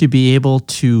value to be able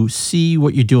to see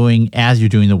what you're doing as you're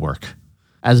doing the work,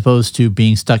 as opposed to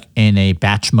being stuck in a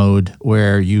batch mode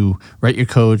where you write your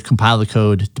code, compile the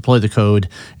code, deploy the code,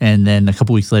 and then a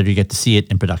couple weeks later you get to see it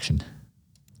in production.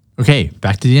 Okay,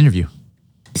 back to the interview.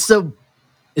 So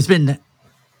it's been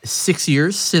 6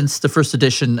 years since the first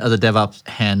edition of the DevOps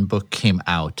Handbook came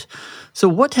out. So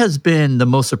what has been the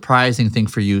most surprising thing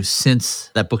for you since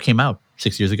that book came out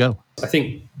 6 years ago? I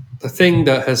think the thing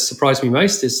that has surprised me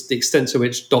most is the extent to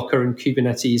which Docker and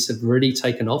Kubernetes have really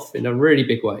taken off in a really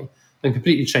big way and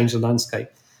completely changed the landscape.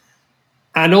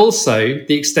 And also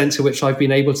the extent to which I've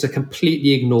been able to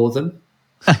completely ignore them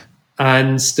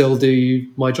and still do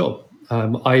my job.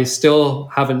 I still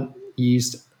haven't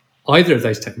used either of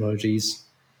those technologies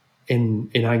in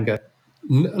anger.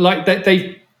 Like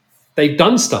they've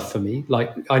done stuff for me.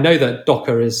 Like I know that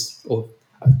Docker is, or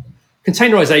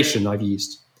containerization I've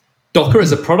used. Docker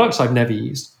as a product I've never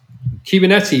used.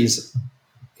 Kubernetes,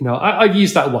 I've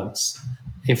used that once.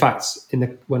 In fact,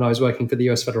 when I was working for the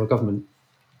US federal government,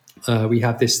 we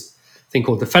have this thing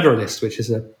called the Federalist, which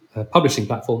is a publishing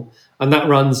platform, and that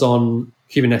runs on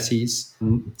Kubernetes.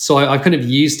 So I kind of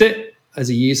used it as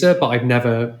a user, but I've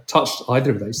never touched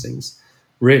either of those things,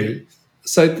 really.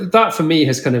 So that for me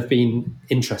has kind of been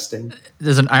interesting.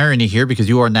 There's an irony here because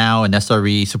you are now an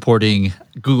SRE supporting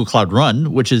Google Cloud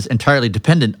Run, which is entirely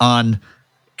dependent on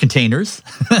containers.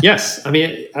 Yes, I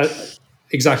mean,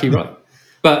 exactly right.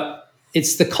 But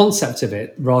it's the concept of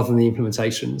it rather than the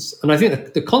implementations. And I think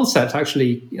that the concept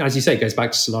actually, as you say, goes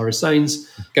back to Solaris Zones,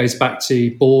 goes back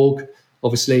to Borg,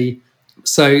 obviously.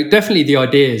 So definitely the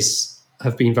ideas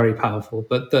have been very powerful,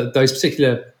 but those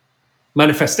particular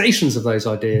manifestations of those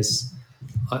ideas,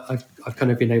 I've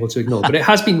kind of been able to ignore. But it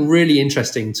has been really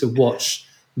interesting to watch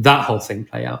that whole thing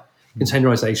play out.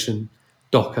 Containerization,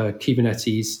 Docker,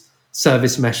 Kubernetes,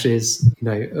 service meshes,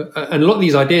 and a lot of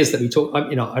these ideas that we talk,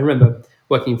 I remember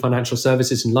working in financial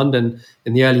services in London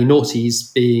in the early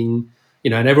noughties being,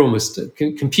 and everyone was,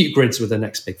 compute grids were the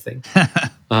next big thing.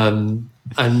 And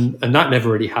that never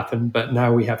really happened, but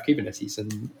now we have Kubernetes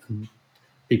and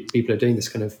people are doing this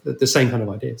kind of, the same kind of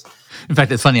ideas. In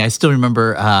fact, it's funny, I still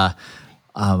remember,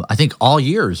 I think all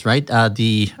years, right? At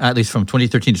least from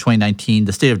 2013 to 2019,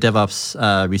 the State of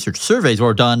DevOps research surveys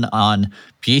were done on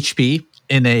PHP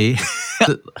in a,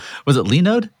 was it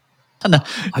Linode? No.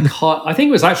 I think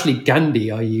it was actually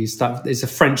Gandhi I used. That is a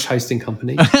French hosting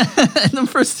company. And the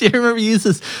first year, I remember you used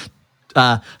this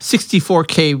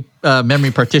 64K memory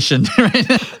partition.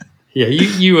 Right? Yeah,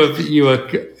 you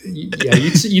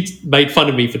made fun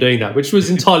of me for doing that, which was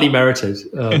entirely merited.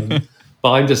 But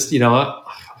I'm just,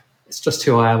 It's just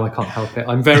who I am. I can't help it.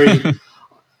 I'm very...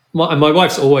 My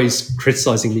wife's always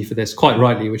criticizing me for this, quite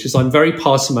rightly, which is I'm very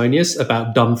parsimonious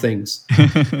about dumb things.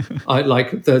 I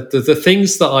like the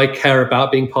things that I care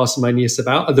about being parsimonious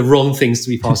about are the wrong things to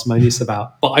be parsimonious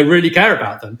about, but I really care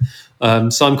about them.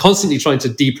 So I'm constantly trying to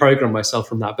deprogram myself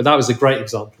from that. But that was a great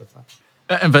example of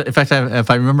that. But in fact, if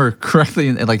I remember correctly,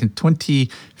 in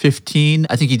 2015,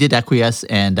 I think you did acquiesce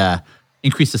and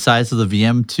increase the size of the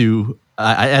VM to...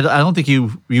 I don't think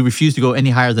you refused to go any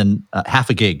higher than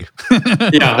half a gig.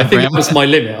 Yeah, I think that was my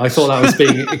limit. I thought that was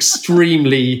being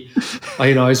extremely,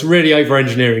 I was really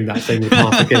over-engineering that thing with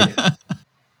half a gig.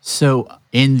 So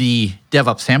in the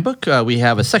DevOps Handbook, we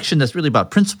have a section that's really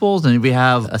about principles, and we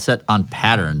have a set on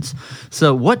patterns.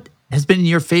 So what has been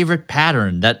your favorite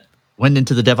pattern that went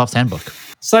into the DevOps Handbook?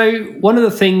 So one of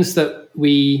the things that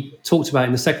we talked about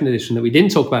in the second edition that we didn't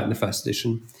talk about in the first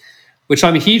edition, which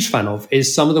I'm a huge fan of,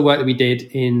 is some of the work that we did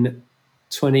in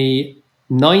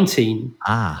 2019,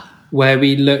 where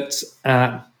we looked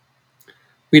at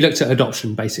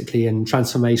adoption, basically, and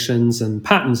transformations and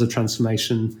patterns of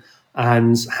transformation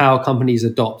and how companies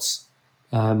adopt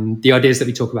the ideas that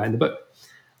we talk about in the book,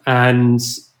 and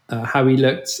how we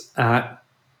looked at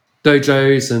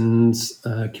dojos and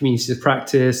communities of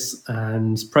practice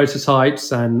and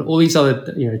prototypes and all these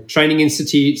other training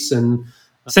institutes and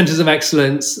centers of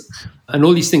excellence and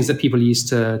all these things that people use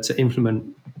to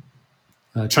implement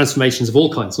transformations of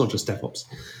all kinds, not just DevOps.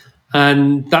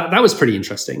 And that was pretty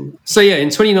interesting. So in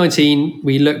 2019,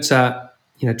 we looked at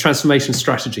transformation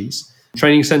strategies,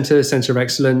 training center, center of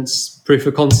excellence, proof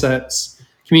of concepts,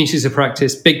 communities of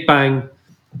practice, big bang,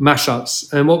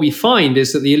 mashups. And what we find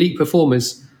is that the elite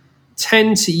performers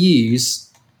tend to use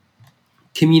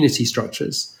community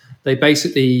structures. They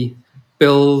basically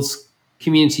build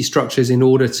community structures in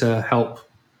order to help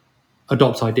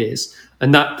adopt ideas.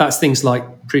 And that's things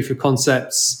like proof of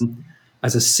concepts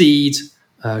as a seed,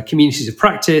 communities of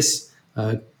practice,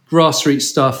 grassroots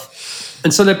stuff.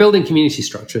 And so they're building community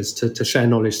structures to share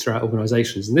knowledge throughout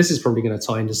organizations. And this is probably going to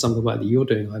tie into some of the work that you're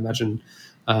doing, I imagine,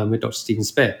 with Dr. Stephen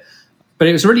Spear. But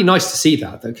it was really nice to see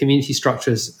that community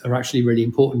structures are actually really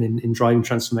important in driving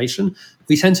transformation.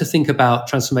 We tend to think about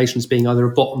transformations being either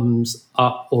a bottoms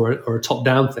up or a top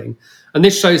down thing. And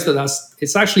this shows that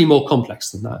it's actually more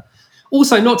complex than that.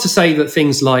 Also, not to say that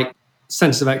things like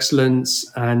centers of excellence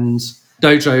and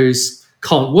dojos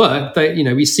can't work.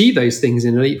 We see those things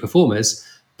in elite performers,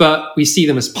 but we see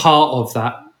them as part of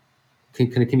that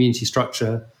kind of community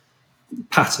structure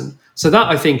pattern. So that,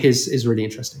 I think, is really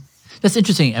interesting. That's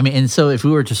interesting. I mean, and so if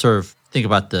we were to sort of think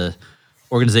about the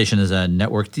organization as a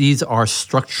network, these are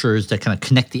structures that kind of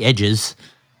connect the edges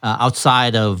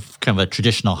outside of kind of a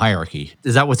traditional hierarchy.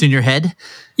 Is that what's in your head?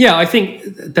 Yeah, I think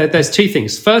that there's two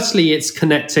things. Firstly, it's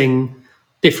connecting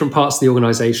different parts of the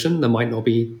organization that might not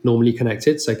be normally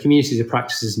connected. So communities of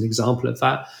practice is an example of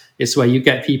that. It's where you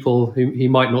get people who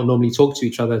might not normally talk to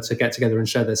each other to get together and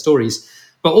share their stories.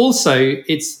 But also,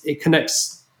 it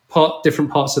connects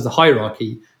different parts of the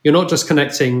hierarchy. You're not just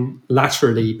connecting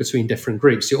laterally between different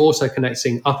groups. You're also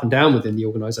connecting up and down within the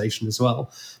organization as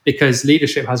well, because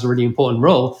leadership has a really important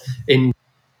role in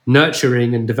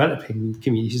nurturing and developing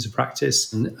communities of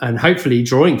practice and hopefully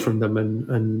drawing from them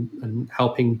and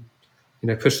helping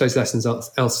push those lessons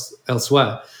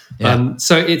elsewhere. Yeah.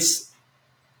 So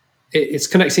it's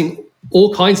connecting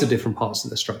all kinds of different parts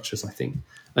of the structures, I think.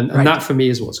 And Right. that for me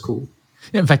is what's cool.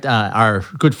 In fact, our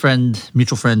good friend,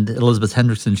 mutual friend, Elizabeth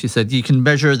Hendrickson, she said you can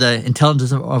measure the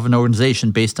intelligence of an organization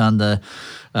based on the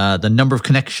number of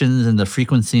connections and the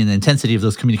frequency and the intensity of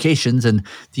those communications. And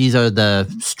these are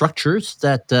the structures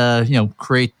that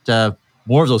create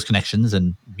more of those connections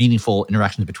and meaningful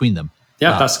interactions between them.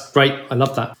 Yeah, that's great. I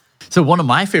love that. So one of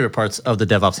my favorite parts of the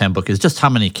DevOps Handbook is just how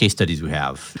many case studies we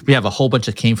have. We have a whole bunch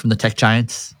that came from the tech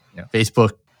giants,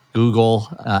 Facebook, Google,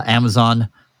 Amazon.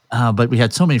 But we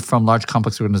had so many from large,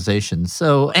 complex organizations.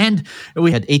 So, and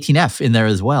we had 18F in there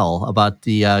as well about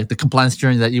the compliance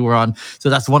journey that you were on. So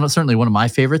that's certainly one of my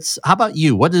favorites. How about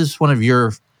you? What is one of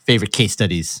your favorite case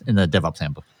studies in the DevOps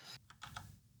Handbook?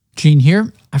 Gene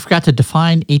here. I forgot to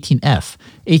define 18F.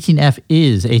 18F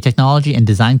is a technology and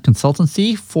design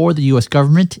consultancy for the U.S.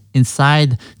 government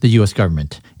inside the U.S.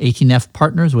 government. 18F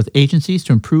partners with agencies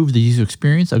to improve the user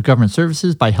experience of government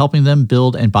services by helping them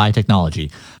build and buy technology.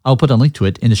 I'll put a link to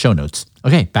it in the show notes.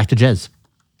 Okay, back to Jez.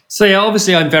 So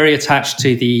obviously I'm very attached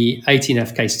to the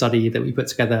 18F case study that we put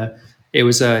together. It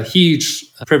was a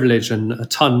huge privilege and a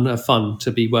ton of fun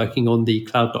to be working on the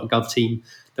cloud.gov team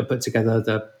that put together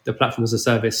the platform as a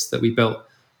service that we built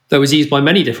that was used by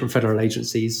many different federal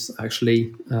agencies,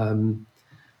 actually. And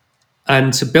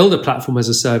to build a platform as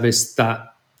a service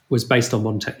that was based on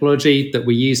modern technology, that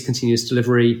we use continuous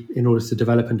delivery in order to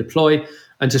develop and deploy,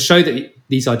 and to show that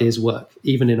these ideas work,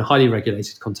 even in a highly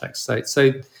regulated context.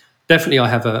 So definitely I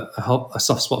have a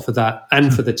soft spot for that,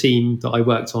 and for the team that I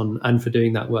worked on, and for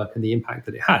doing that work and the impact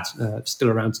that it had. Still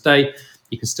around today.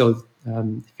 You can still,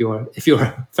 if you're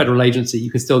a federal agency,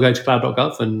 you can still go to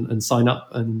cloud.gov and sign up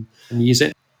and use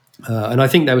it. And I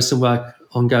think there was some work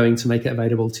ongoing to make it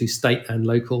available to state and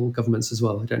local governments as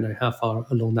well. I don't know how far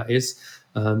along that is,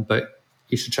 but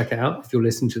you should check it out if you're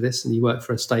listening to this and you work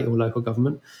for a state or local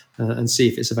government, and see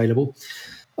if it's available.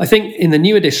 I think in the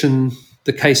new edition,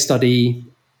 the case study,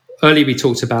 earlier we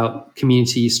talked about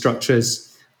community structures.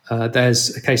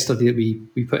 There's a case study that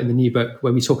we put in the new book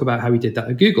where we talk about how we did that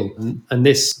at Google. And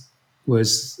this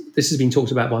has been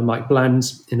talked about by Mike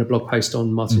Bland in a blog post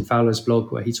on Martin Fowler's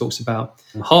blog, where he talks about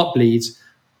Heartbleed,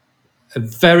 a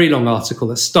very long article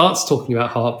that starts talking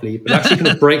about Heartbleed, but actually kind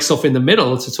of breaks off in the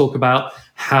middle to talk about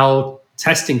how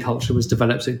testing culture was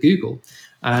developed at Google,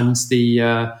 and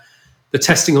the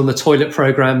testing on the toilet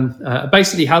program,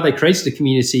 basically how they created a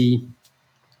community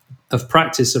of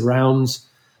practice around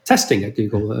testing at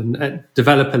Google and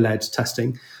developer-led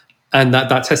testing. And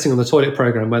that testing on the toilet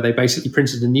program, where they basically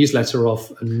printed a newsletter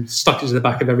off and stuck it to the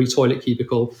back of every toilet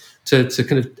cubicle to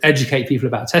kind of educate people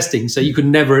about testing, so you could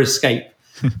never escape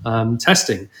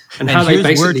testing. And how they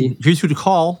basically... here's who to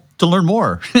call to learn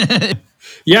more.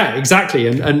 Yeah, exactly.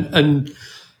 And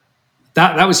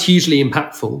that was hugely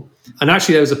impactful. And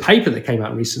actually, there was a paper that came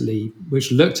out recently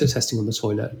which looked at testing on the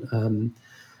toilet.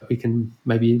 We can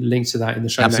maybe link to that in the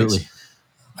show notes.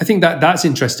 I think that's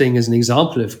interesting as an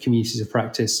example of communities of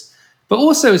practice, but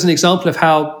also as an example of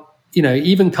how,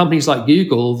 even companies like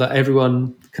Google, that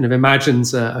everyone kind of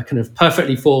imagines are kind of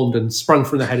perfectly formed and sprung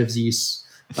from the head of Zeus,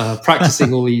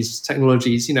 practicing all these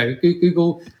technologies.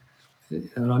 Google,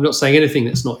 and I'm not saying anything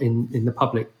that's not in the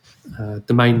public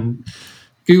domain.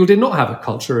 Google did not have a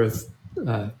culture of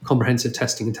comprehensive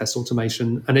testing and test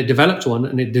automation, and it developed one,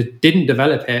 and it didn't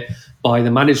develop it by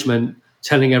the management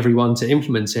telling everyone to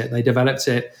implement it. They developed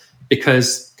it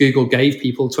because Google gave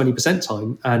people 20%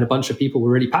 time, and a bunch of people were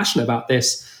really passionate about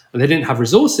this, and they didn't have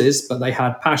resources, but they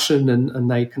had passion, and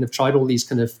they kind of tried all these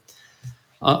kind of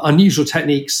unusual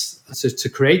techniques to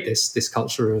create this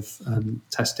culture of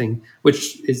testing,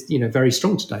 which is very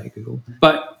strong today at Google.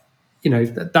 But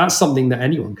that's something that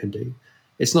anyone can do.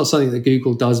 It's not something that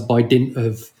Google does by dint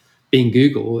of being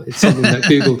Google. It's something that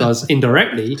Google does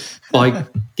indirectly by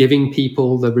giving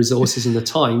people the resources and the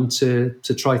time to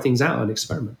try things out and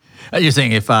experiment. You're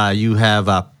saying if you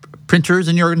have printers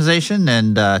in your organization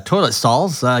and toilet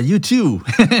stalls, you too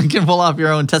can pull off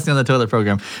your own testing on the toilet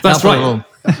program. That's right.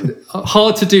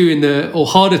 Harder to do in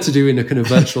the kind of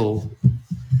virtual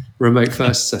remote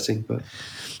first setting. But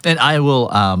and I will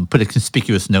put a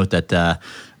conspicuous note that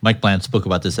Mike Bland spoke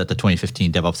about this at the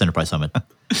 2015 DevOps Enterprise Summit.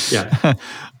 Yeah.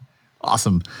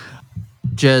 Awesome.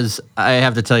 Jez, I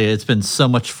have to tell you, it's been so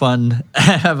much fun. I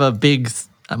have a big,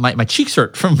 my cheeks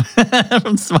hurt from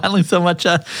from smiling so much.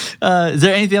 Is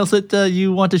there anything else that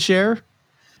you want to share?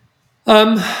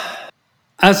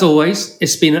 As always,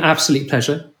 it's been an absolute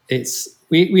pleasure.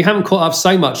 We haven't caught up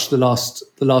so much the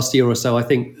last year or so, I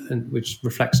think, which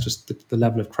reflects just the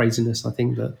level of craziness, I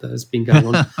think, that has been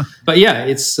going on. But yeah,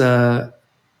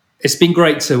 it's been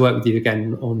great to work with you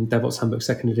again on DevOps Handbook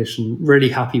 2nd edition. Really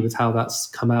happy with how that's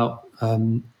come out.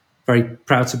 Very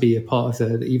proud to be a part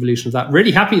of the evolution of that.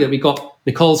 Really happy that we got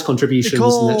Nicole's contributions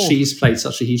and that she's played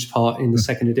such a huge part in the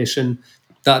 2nd edition.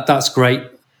 That's great.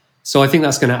 So I think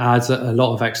that's going to add a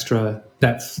lot of extra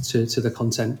depth to the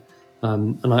content.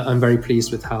 And I'm very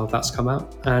pleased with how that's come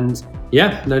out. And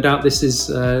yeah, no doubt this is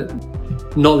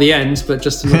not the end, but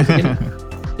just another beginning.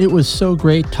 It was so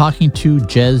great talking to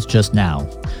Jez just now.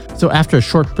 So after a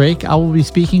short break, I will be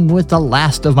speaking with the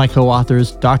last of my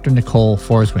co-authors, Dr. Nicole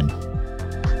Forsgren.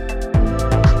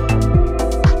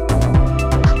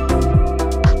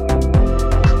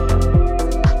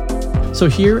 So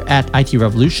here at IT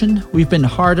Revolution, we've been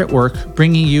hard at work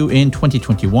bringing you in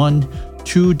 2021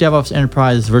 2 DevOps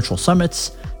Enterprise virtual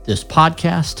summits, this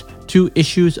podcast, 2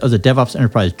 issues of the DevOps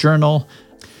Enterprise Journal,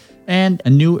 and a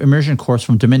new immersion course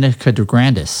from Dominica de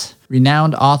Grandis,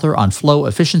 renowned author on flow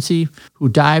efficiency, who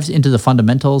dives into the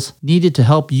fundamentals needed to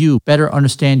help you better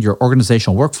understand your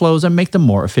organizational workflows and make them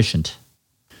more efficient.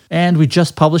 And we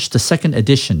just published the 2nd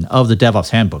edition of the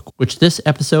DevOps Handbook, which this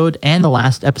episode and the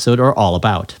last episode are all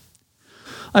about.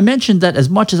 I mentioned that as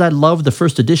much as I love the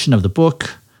 1st edition of the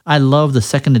book, I love the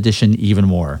 2nd edition even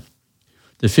more.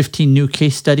 The 15 new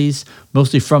case studies,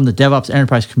 mostly from the DevOps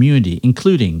Enterprise community,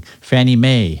 including Fannie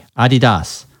Mae,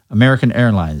 Adidas, American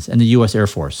Airlines, and the U.S. Air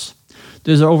Force.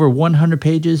 There's over 100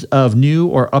 pages of new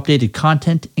or updated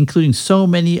content, including so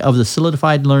many of the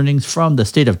solidified learnings from the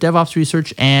State of DevOps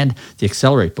research and the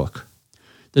Accelerate book.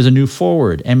 There's a new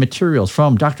foreword and materials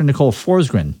from Dr. Nicole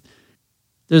Forsgren.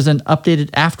 There's an updated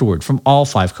afterword from all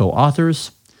 5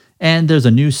 co-authors, and there's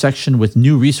a new section with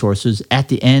new resources at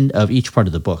the end of each part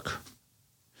of the book.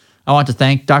 I want to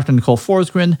thank Dr. Nicole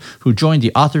Forsgren, who joined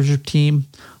the authorship team.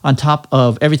 On top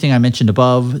of everything I mentioned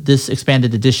above, this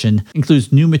expanded edition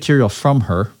includes new material from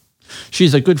her.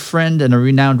 She's a good friend and a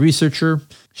renowned researcher.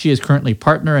 She is currently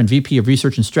partner and VP of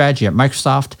Research and Strategy at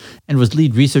Microsoft and was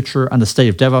lead researcher on the State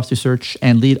of DevOps research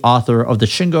and lead author of the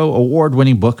Shingo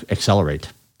Award-winning book, Accelerate.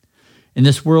 In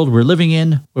this world we're living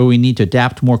in, where we need to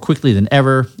adapt more quickly than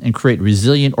ever and create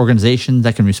resilient organizations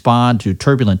that can respond to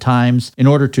turbulent times in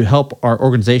order to help our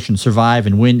organization survive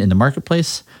and win in the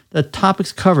marketplace, the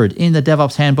topics covered in the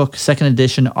DevOps Handbook 2nd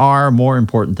edition are more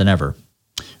important than ever.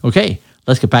 Okay,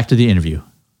 let's get back to the interview.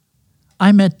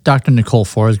 I met Dr. Nicole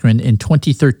Forsgren in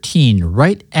 2013,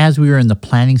 right as we were in the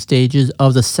planning stages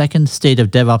of the second State of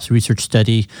DevOps research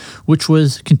study, which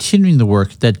was continuing the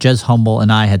work that Jez Humble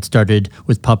and I had started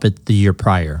with Puppet the year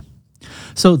prior.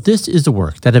 So this is the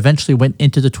work that eventually went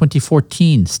into the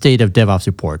 2014 State of DevOps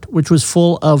report, which was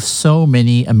full of so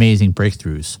many amazing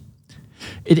breakthroughs.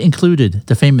 It included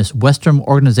the famous Western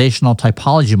organizational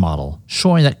typology model,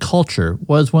 showing that culture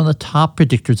was one of the top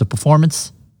predictors of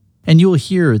performance. And you will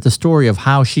hear the story of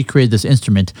how she created this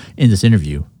instrument in this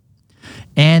interview.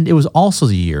 And it was also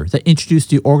the year that introduced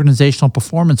the organizational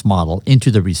performance model into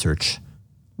the research,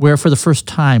 where for the first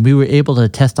time we were able to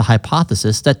test the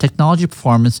hypothesis that technology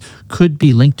performance could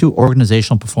be linked to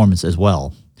organizational performance as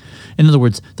well. In other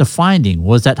words, the finding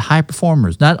was that high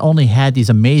performers not only had these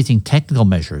amazing technical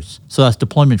measures, so that's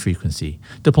deployment frequency,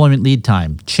 deployment lead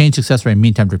time, change success rate, and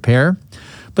mean time to repair,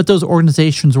 but those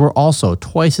organizations were also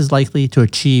twice as likely to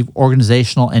achieve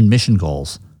organizational and mission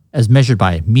goals, as measured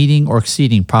by meeting or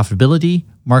exceeding profitability,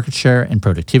 market share, and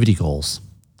productivity goals.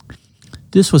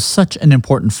 This was such an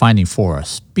important finding for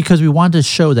us because we wanted to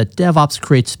show that DevOps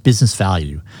creates business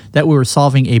value, that we were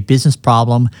solving a business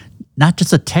problem, not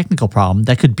just a technical problem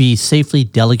that could be safely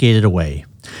delegated away.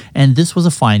 And this was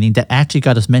a finding that actually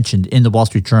got us mentioned in the Wall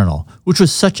Street Journal, which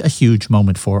was such a huge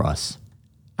moment for us.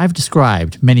 I've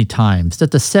described many times that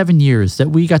the 7 years that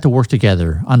we got to work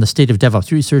together on the State of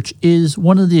DevOps research is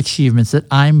one of the achievements that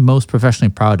I'm most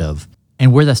professionally proud of.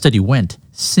 And where that study went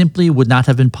simply would not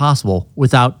have been possible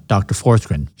without Dr.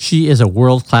 Forsgren. She is a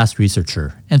world-class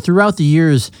researcher, and throughout the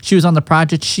years she was on the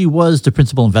project, she was the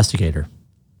principal investigator.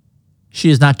 She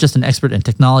is not just an expert in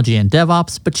technology and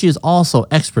DevOps, but she is also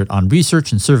expert on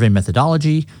research and survey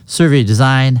methodology, survey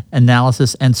design,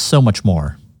 analysis, and so much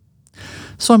more.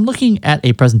 So I'm looking at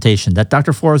a presentation that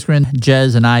Dr. Forsgren,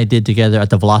 Jez, and I did together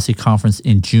at the Velocity Conference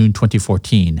in June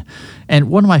 2014. And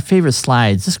one of my favorite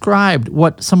slides described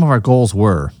what some of our goals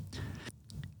were.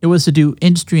 It was to do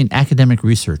industry and academic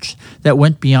research that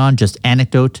went beyond just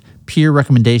anecdote, peer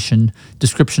recommendation,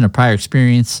 description of prior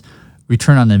experience,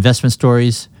 return on investment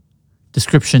stories,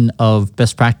 description of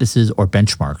best practices or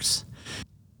benchmarks.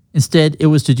 Instead, it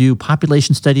was to do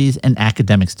population studies and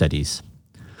academic studies.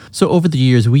 So over the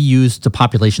years, we used the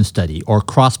population study or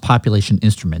cross-population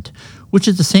instrument, which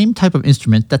is the same type of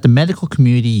instrument that the medical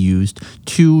community used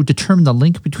to determine the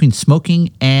link between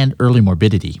smoking and early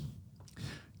morbidity.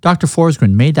 Dr.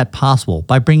 Forsgren made that possible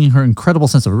by bringing her incredible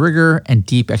sense of rigor and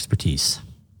deep expertise.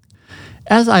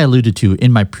 As I alluded to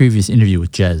in my previous interview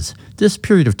with Jez, this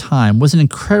period of time was an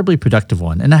incredibly productive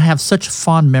one, and I have such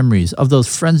fond memories of those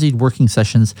frenzied working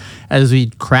sessions as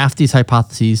we'd craft these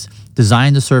hypotheses,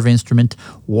 design the survey instrument,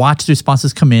 watch the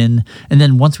responses come in, and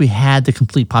then once we had the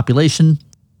complete population,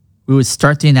 we would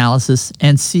start the analysis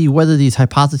and see whether these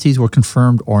hypotheses were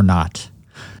confirmed or not.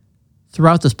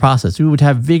 Throughout this process, we would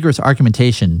have vigorous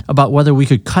argumentation about whether we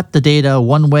could cut the data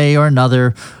one way or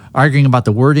another, arguing about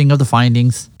the wording of the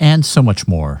findings, and so much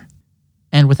more.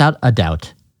 And without a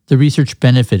doubt, the research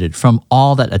benefited from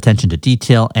all that attention to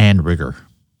detail and rigor.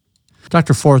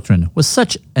 Dr. Forsgren was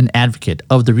such an advocate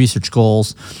of the research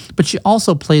goals, but she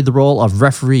also played the role of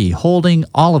referee, holding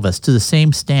all of us to the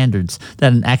same standards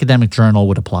that an academic journal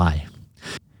would apply.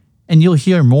 And you'll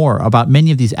hear more about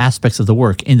many of these aspects of the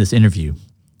work in this interview.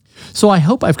 So I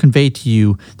hope I've conveyed to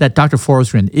you that Dr.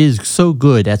 Forsgren is so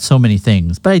good at so many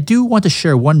things, but I do want to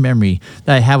share one memory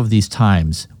that I have of these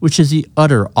times, which is the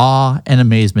utter awe and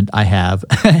amazement I have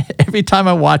every time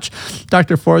I watch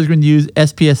Dr. Forsgren use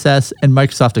SPSS and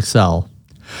Microsoft Excel.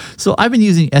 So I've been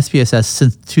using SPSS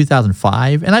since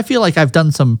 2005, and I feel like I've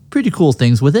done some pretty cool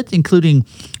things with it, including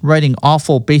writing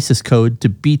awful basis code to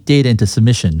beat data into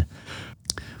submission.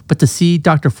 But to see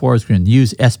Dr. Forsgren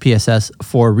use SPSS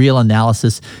for real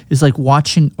analysis is like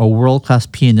watching a world-class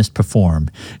pianist perform.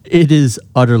 It is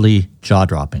utterly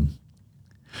jaw-dropping.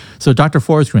 So Dr.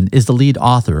 Forsgren is the lead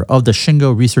author of the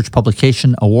Shingo Research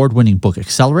Publication Award-winning book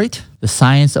Accelerate, The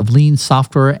Science of Lean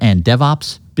Software and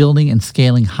DevOps, Building and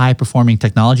Scaling High-Performing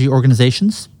Technology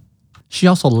Organizations. She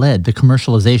also led the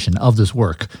commercialization of this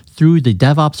work through the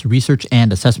DevOps Research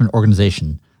and Assessment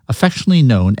Organization, affectionately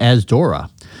known as DORA.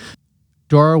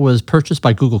 DORA was purchased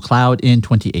by Google Cloud in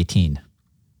 2018.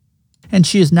 And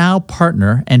she is now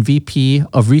partner and VP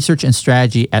of Research and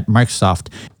Strategy at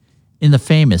Microsoft in the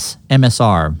famous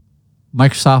MSR,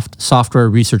 Microsoft Software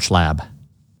Research Lab.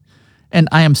 And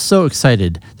I am so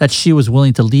excited that she was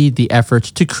willing to lead the effort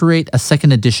to create a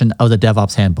second edition of the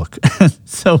DevOps Handbook.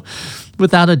 So,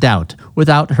 without a doubt,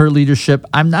 without her leadership,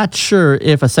 I'm not sure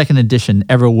if a second edition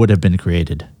ever would have been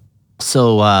created.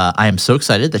 So I am so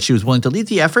excited that she was willing to lead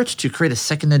the effort to create a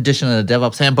second edition of the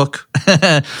DevOps Handbook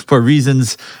for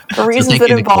reasons that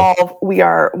involve, we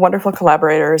are wonderful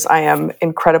collaborators. I am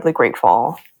incredibly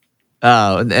grateful.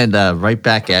 And right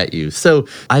back at you. So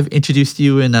I've introduced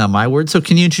you in my words. So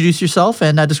can you introduce yourself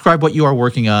and describe what you are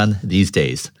working on these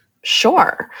days?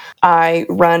 Sure. I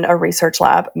run a research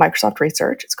lab, Microsoft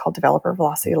Research. It's called Developer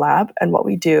Velocity Lab. And what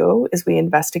we do is we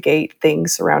investigate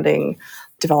things surrounding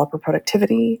developer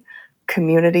productivity,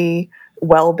 community,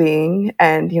 well-being,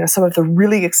 and some of the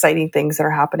really exciting things that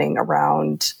are happening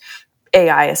around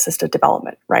AI-assisted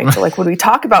development, right? So like when we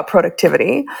talk about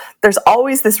productivity, there's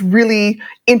always this really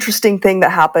interesting thing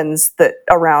that happens that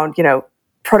around,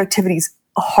 productivity is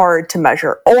hard to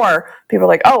measure. Or people are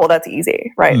like, oh, well, that's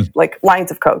easy, right? Like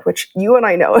lines of code, which you and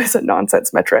I know is a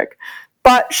nonsense metric.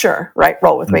 But sure, right?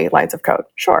 Roll with me, lines of code.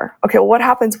 Sure. Okay, well, what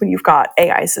happens when you've got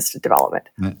AI-assisted development?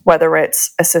 Whether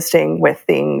it's assisting with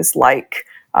things like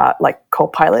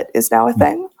Copilot is now a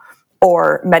thing,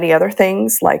 or many other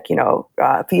things like,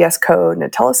 VS Code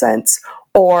and IntelliSense,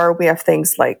 or we have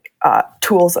things like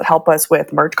tools that help us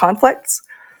with merge conflicts.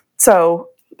 So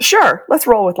sure, let's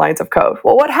roll with lines of code.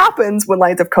 Well, what happens when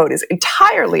lines of code is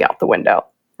entirely out the window,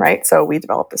 right? So we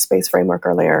developed a space framework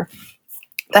earlier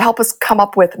that help us come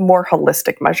up with more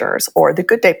holistic measures, or the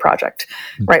Good Day Project,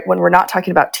 right? When we're not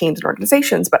talking about teams and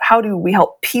organizations, but how do we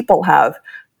help people have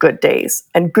good days,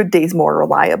 and good days more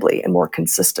reliably and more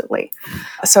consistently?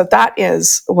 So that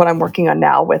is what I'm working on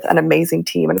now with an amazing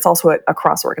team, and it's also a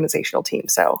cross-organizational team.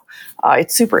 So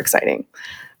it's super exciting.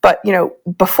 But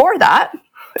before that,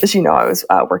 as you know, I was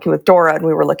working with DORA, and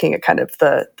we were looking at kind of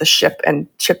the ship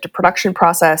to production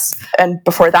process. And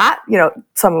before that,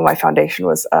 some of my foundation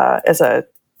was as a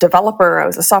developer. I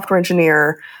was a software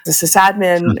engineer, a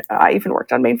sysadmin. I even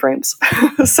worked on mainframes.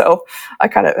 So I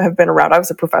kind of have been around. I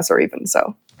was a professor even,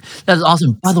 so. That's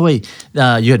awesome. By the way,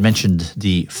 you had mentioned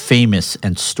the famous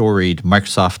and storied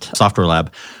Microsoft Software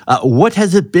Lab. What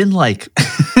has it been like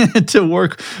to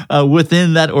work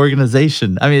within that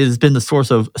organization? I mean, it's been the source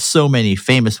of so many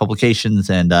famous publications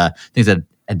and things that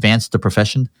advanced the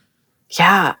profession.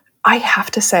 Yeah, I have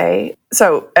to say,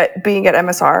 so being at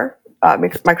MSR,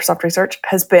 Microsoft Research,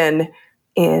 has been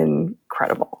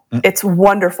incredible. It's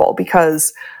wonderful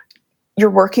because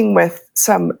you're working with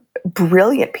some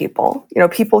brilliant people,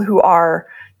 people who are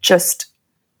just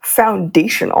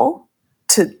foundational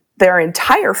to their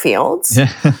entire fields.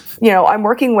 I'm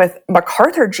working with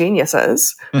MacArthur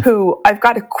geniuses who I've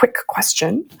got a quick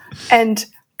question and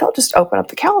they'll just open up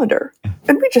the calendar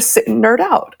and we just sit and nerd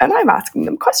out, and I'm asking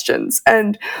them questions,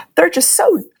 and they're just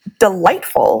so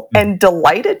delightful and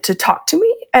delighted to talk to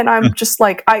me. And I'm just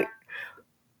like,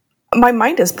 my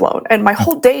mind is blown and my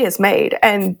whole day is made.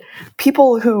 And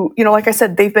people who, like I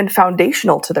said, they've been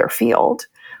foundational to their field,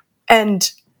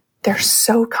 and they're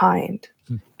so kind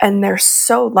and they're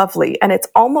so lovely. And it's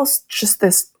almost just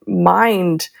this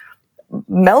mind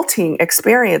melting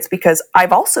experience, because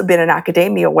I've also been in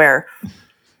academia where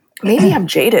maybe I'm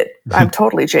jaded. I'm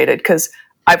totally jaded because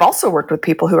I've also worked with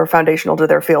people who are foundational to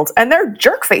their fields, and they're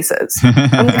jerk faces.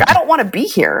 I'm like, I don't want to be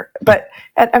here. But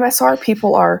at MSR,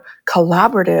 people are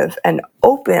collaborative and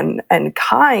open and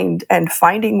kind and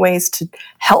finding ways to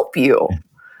help you.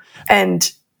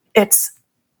 And it's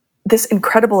this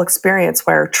incredible experience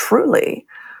where truly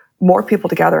more people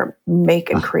together make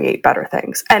and create better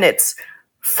things. And it's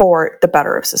for the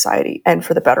better of society and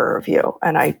for the better of you.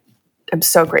 And I'm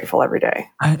so grateful every day.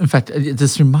 In fact,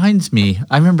 this reminds me,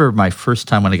 I remember my first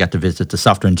time when I got to visit the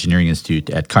Software Engineering Institute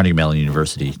at Carnegie Mellon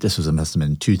University. This was must have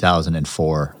been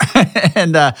 2004.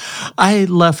 And I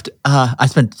left, I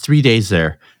spent 3 days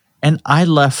there, and I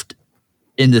left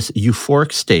in this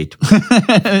euphoric state.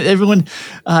 Everyone,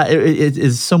 it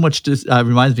is so much,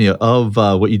 reminds me of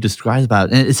what you described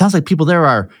about. And it sounds like people there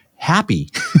are happy.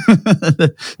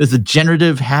 It's a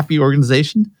generative, happy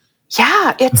organization.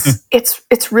 Yeah,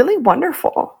 it's really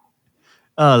wonderful.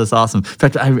 Oh, that's awesome. In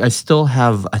fact, I still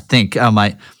have, I think,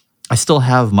 I still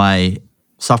have my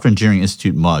Software Engineering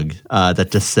Institute mug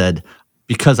that just said,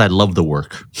 because I love the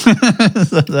work.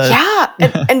 Yeah.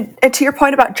 And to your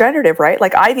point about generative, right?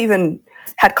 Like I've even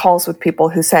had calls with people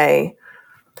who say,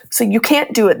 so you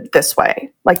can't do it this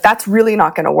way. Like that's really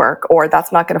not going to work, or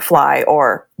that's not going to fly,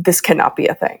 or this cannot be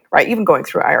a thing, right? Even going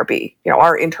through IRB,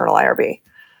 our internal IRB.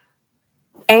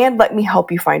 And let me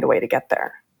help you find a way to get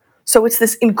there. So it's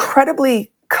this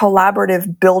incredibly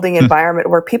collaborative building environment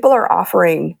where people are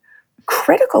offering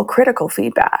critical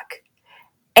feedback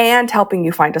and helping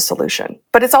you find a solution.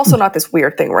 But it's also not this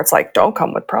weird thing where it's like, don't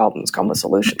come with problems, come with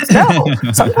solutions. No,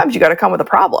 sometimes you got to come with a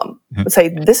problem and say,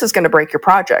 this is going to break your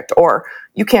project, or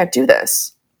you can't do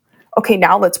this. Okay,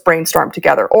 now let's brainstorm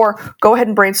together. Or go ahead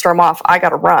and brainstorm off, I got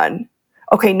to run.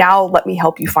 Okay, now let me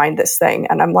help you find this thing.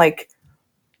 And I'm like,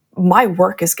 my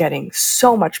work is getting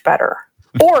so much better.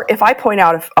 Or if I point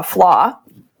out a flaw,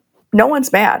 no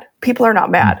one's mad. People are not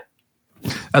mad.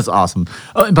 That's awesome.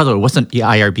 Oh, and by the way, what's an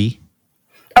IRB?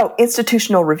 Oh,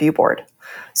 Institutional Review Board.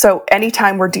 So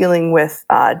anytime we're dealing with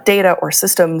data or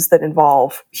systems that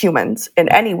involve humans in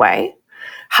any way,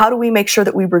 how do we make sure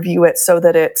that we review it so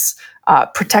that it's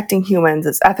protecting humans,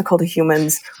 it's ethical to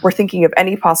humans? We're thinking of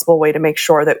any possible way to make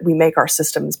sure that we make our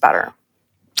systems better.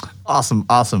 Awesome.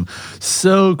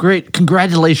 So great.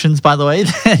 Congratulations, by the way.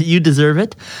 You deserve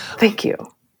it. Thank you.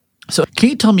 So can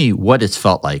you tell me what it's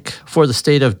felt like for the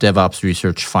State of DevOps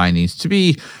research findings to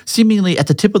be seemingly at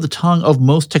the tip of the tongue of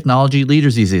most technology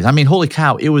leaders these days? I mean, holy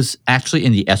cow, it was actually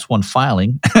in the S1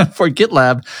 filing for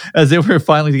GitLab as they were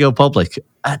filing to go public.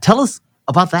 Tell us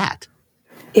about that.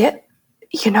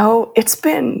 It's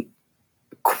been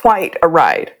quite a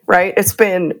ride, right? It's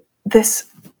been this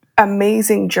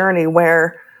amazing journey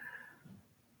where,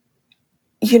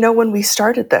 when we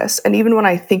started this, and even when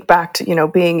I think back to,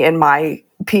 being in my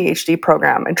PhD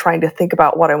program and trying to think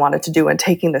about what I wanted to do and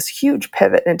taking this huge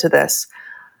pivot into this,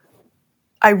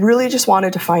 I really just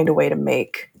wanted to find a way to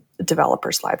make the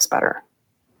developers' lives better.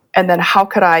 And then how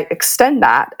could I extend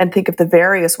that and think of the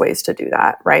various ways to do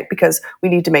that, right? Because we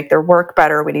need to make their work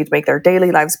better. We need to make their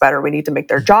daily lives better. We need to make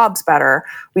their jobs better.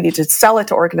 We need to sell it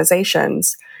to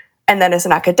organizations. And then as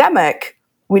an academic,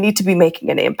 we need to be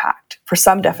making an impact, for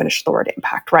some definition of the word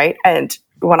impact, right? And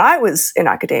when I was in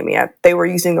academia, they were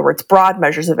using the words broad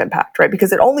measures of impact, right?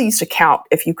 Because it only used to count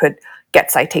if you could get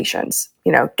citations,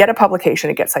 get a publication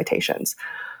and get citations.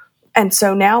 And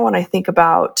so now when I think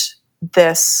about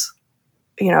this,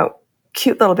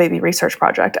 cute little baby research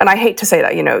project, and I hate to say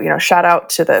that, shout out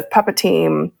to the Puppet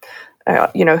team,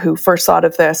 who first thought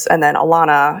of this, and then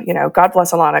Alana, God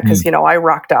bless Alana, because, I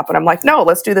rocked up and I'm like, no,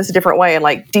 let's do this a different way and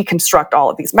deconstruct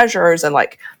all of these measures and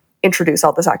introduce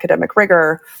all this academic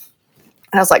rigor.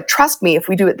 And I was like, trust me, if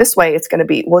we do it this way,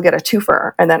 we'll get a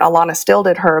twofer. And then Alana still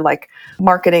did her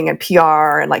marketing and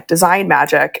PR and design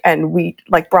magic. And we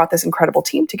brought this incredible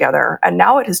team together. And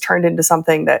now it has turned into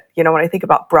something that, when I think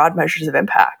about broad measures of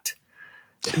impact,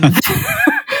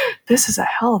 this is a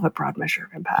hell of a broad measure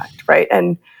of impact, right?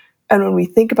 And when we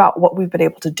think about what we've been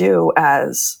able to do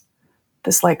as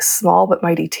this small but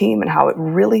mighty team and how it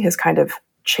really has kind of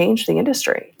changed the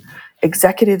industry,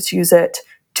 executives use it,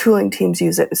 tooling teams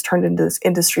use it, it's turned into this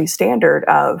industry standard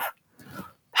of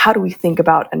how do we think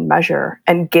about and measure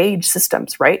and gauge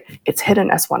systems, right? It's hidden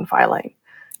S1 filing.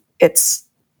 It's,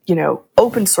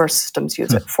 open source systems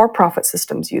use it, for-profit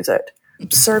systems use it,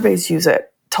 surveys use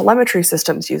it, telemetry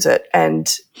systems use it,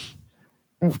 and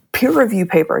peer review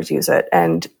papers use it.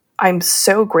 And I'm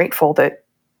so grateful that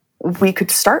we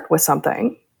could start with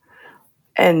something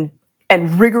and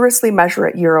rigorously measure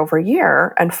it year over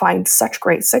year and find such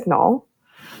great signal.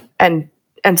 And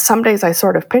some days I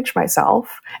sort of pinch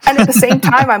myself. And at the same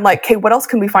time, I'm like, okay, what else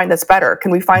can we find that's better?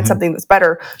 Can we find something that's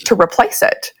better to replace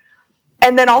it?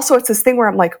 And then also it's this thing where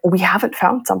I'm like, we haven't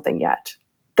found something yet.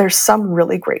 There's some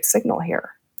really great signal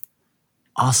here.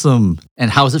 Awesome.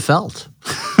 And how has it felt?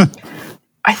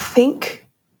 I think,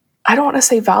 I don't want to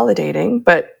say validating,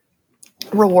 but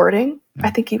rewarding. I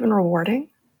think even rewarding.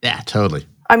 Yeah, totally.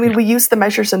 I mean, we used the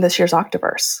measures in this year's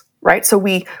Octoverse, right? So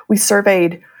we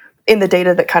surveyed in the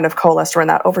data that kind of coalesced around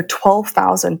that over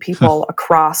 12,000 people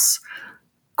across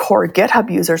core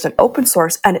GitHub users and open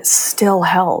source, and it still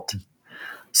held.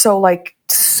 So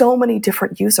so many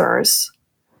different users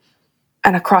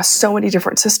and across so many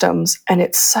different systems, and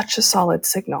it's such a solid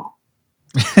signal.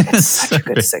 It's such a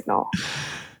good signal.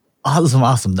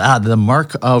 Awesome. The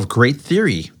mark of great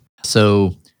theory.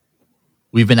 So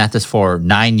We've been at this for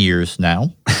 9 years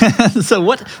now. So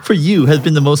what for you has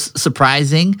been the most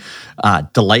surprising,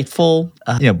 delightful,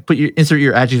 insert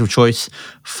your adjective of choice,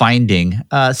 finding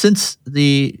since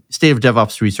the State of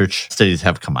DevOps research studies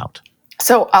have come out?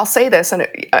 So I'll say this, and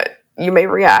you may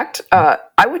react.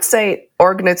 I would say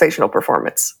organizational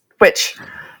performance, which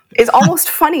is almost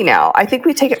funny now. I think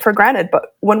we take it for granted,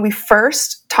 but when we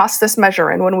first tossed this measure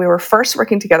in, when we were first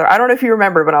working together, I don't know if you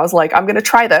remember, but I was like, I'm going to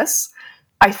try this.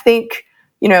 I think,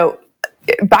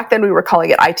 back then we were calling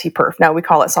it IT perf. Now we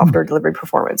call it software delivery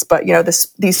performance. But,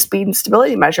 these speed and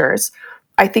stability measures,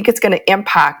 I think it's going to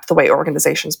impact the way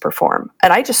organizations perform.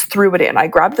 And I just threw it in. I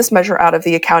grabbed this measure out of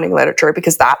the accounting literature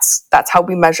because that's how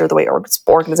we measure the way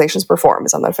organizations perform,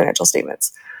 is on their financial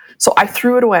statements. So I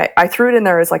threw it away. I threw it in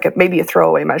there as like maybe a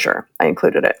throwaway measure. I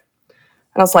included it.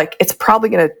 And I was like, it's probably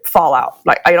going to fall out.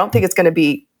 Like, I don't think it's going to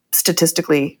be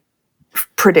statistically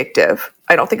predictive.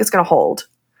 I don't think it's going to hold.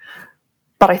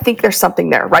 But I think there's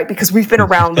something there, right? Because we've been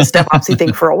around this DevOpsy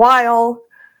thing for a while.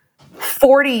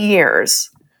 40 years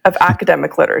of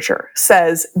academic literature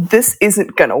says this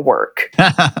isn't going to work.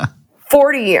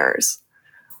 40 years.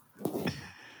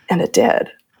 And it did.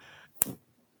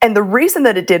 And the reason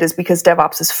that it did is because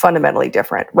DevOps is fundamentally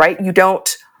different, right?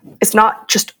 It's not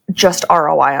just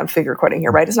ROI, I'm figure quoting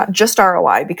here, right? It's not just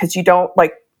ROI because you don't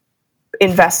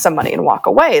invest some money and walk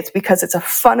away. It's because it's a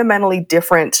fundamentally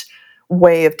different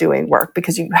way of doing work,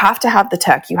 because you have to have the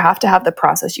tech, you have to have the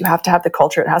process, you have to have the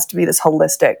culture. It has to be this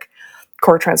holistic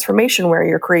core transformation where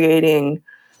you're creating,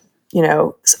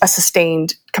 a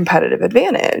sustained competitive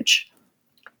advantage.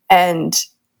 And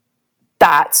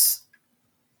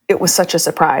it was such a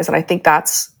surprise. And I think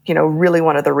that's, really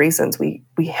one of the reasons we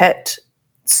hit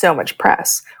so much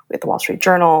press. We had the Wall Street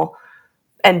Journal.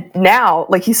 And now,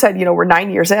 like you said, we're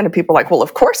 9 years in and people are like, well,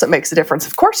 of course it makes a difference.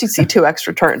 Of course you see 2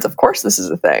 extra turns. Of course this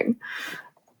is a thing.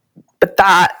 But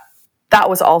that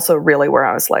was also really where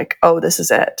I was like, oh, this is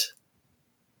it.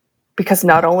 Because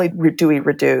not only do we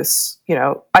reduce,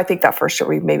 I think that first year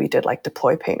we maybe did like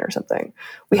deploy pain or something.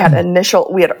 We had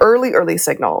early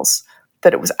signals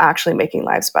that it was actually making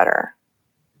lives better.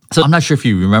 So I'm not sure if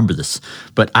you remember this,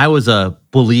 but I was a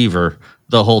believer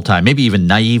the whole time, maybe even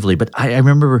naively. But I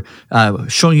remember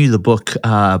showing you the book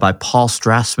by Paul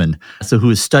Strassman, who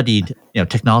has studied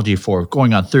technology for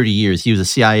going on 30 years. He was a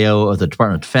CIO of the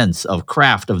Department of Defense, of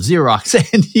Kraft, of Xerox,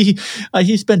 and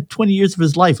he spent 20 years of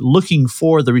his life looking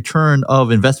for the return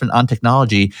of investment on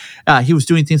technology. He was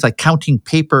doing things like counting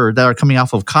paper that are coming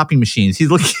off of copying machines. He's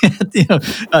looking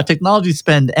at technology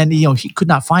spend, and he could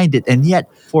not find it. And yet,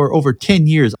 for over 10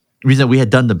 years, the reason we had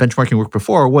done the benchmarking work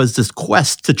before was this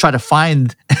quest to try to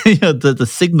find the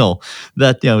signal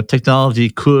that technology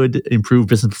could improve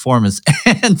business performance.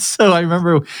 And so I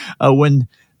remember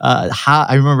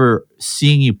I remember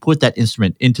seeing you put that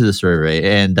instrument into the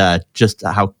survey, and just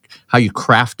how you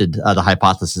crafted the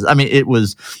hypothesis. I mean, it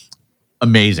was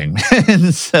amazing.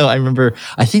 And so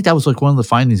I think that was like one of the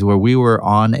findings where we were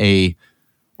on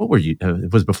what were you?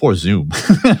 It was before Zoom.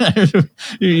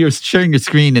 You were sharing your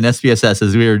screen in SPSS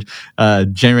as we were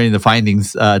generating the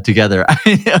findings together.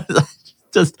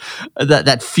 Just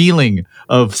that feeling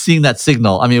of seeing that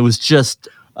signal. I mean, it was just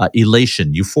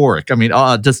elation, euphoric. I mean,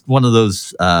 just one of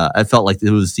those. I felt like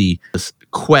it was this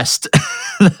quest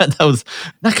that was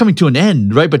not coming to an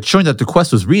end, right? But showing that the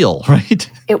quest was real,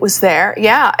 right? It was there,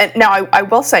 yeah. And now I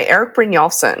will say, Eric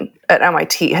Brynjolfsson at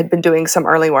MIT had been doing some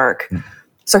early work.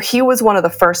 So he was one of the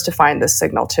first to find this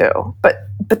signal too. But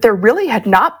there really had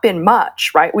not been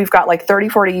much, right? We've got like 30,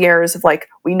 40 years of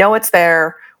we know it's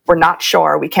there. We're not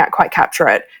sure. We can't quite capture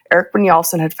it. Eric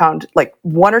Brynjolfsson had found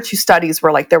 1 or 2 studies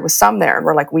where there was some there. And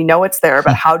we're we know it's there,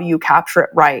 but how do you capture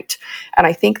it right? And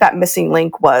I think that missing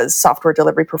link was software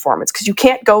delivery performance. Because you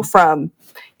can't go from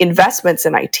investments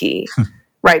in IT,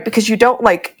 right? Because you don't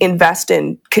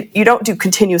you don't do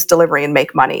continuous delivery and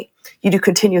make money. You do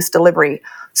continuous delivery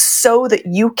so that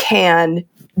you can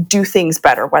do things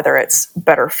better, whether it's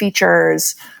better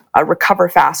features, recover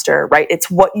faster, right?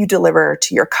 It's what you deliver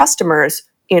to your customers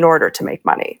in order to make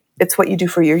money. It's what you do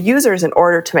for your users in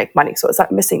order to make money. So it's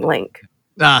that missing link.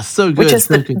 So good. Which is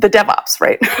the DevOps,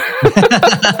 right?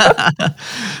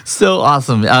 So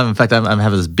awesome. In fact, I'm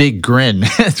having this big grin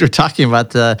as we're talking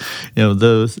about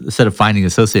those set of findings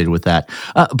associated with that.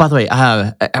 By the way,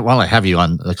 while I have you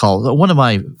on the call, one of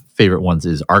my favorite ones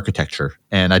is architecture.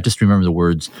 And I just remember the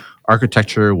words.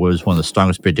 Architecture was one of the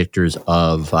strongest predictors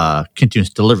of continuous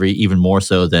delivery, even more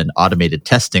so than automated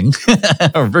testing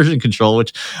or version control,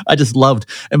 which I just loved.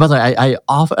 And by the way,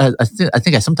 I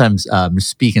think I sometimes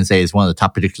misspeak and say it's one of the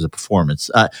top predictors of performance.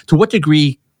 To what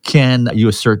degree can you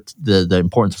assert the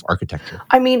importance of architecture?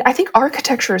 I mean, I think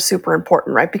architecture is super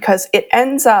important, right? Because it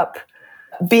ends up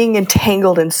being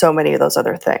entangled in so many of those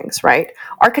other things, right?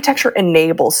 Architecture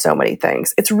enables so many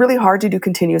things. It's really hard to do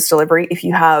continuous delivery if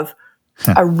you have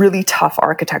a really tough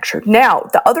architecture. Now,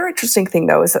 the other interesting thing,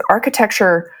 though, is that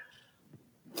architecture,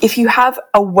 if you have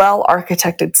a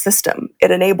well-architected system,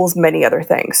 it enables many other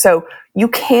things. So you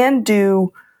can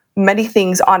do many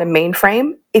things on a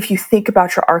mainframe if you think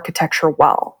about your architecture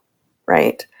well,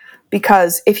 right?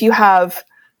 Because if you have,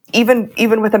 even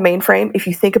with a mainframe, if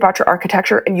you think about your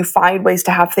architecture and you find ways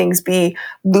to have things be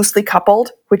loosely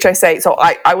coupled, which I say, so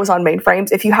I was on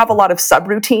mainframes, if you have a lot of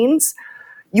subroutines,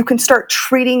 you can start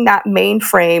treating that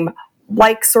mainframe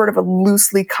like sort of a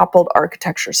loosely coupled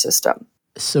architecture system.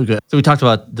 So good. So we talked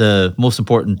about the most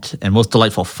important and most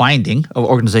delightful finding of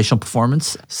organizational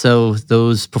performance. So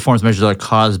those performance measures are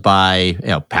caused by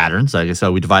patterns. I guess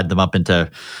so we divide them up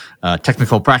into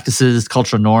technical practices,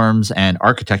 cultural norms, and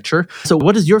architecture. So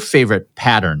what is your favorite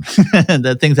pattern?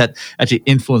 The things that actually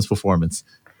influence performance?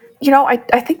 I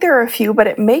think there are a few, but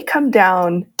it may come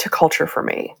down to culture for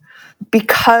me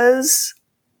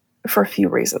for a few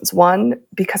reasons. One,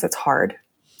 because it's hard.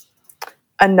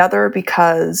 Another,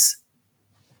 because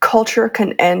culture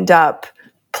can end up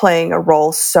playing a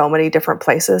role so many different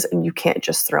places and you can't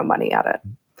just throw money at it,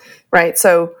 right?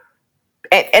 So,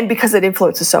 and because it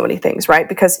influences so many things, right?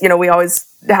 Because, we always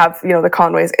have,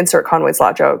 the insert Conway's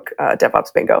Law joke,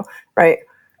 DevOps bingo, right?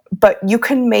 But you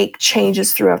can make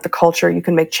changes throughout the culture, you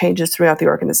can make changes throughout the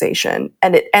organization,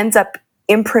 and it ends up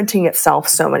imprinting itself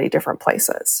so many different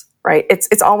places, right?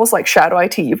 It's almost like shadow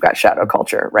IT, you've got shadow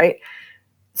culture, right?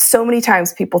 So many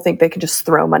times people think they can just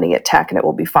throw money at tech and it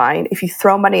will be fine. If you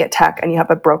throw money at tech and you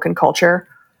have a broken culture,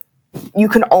 you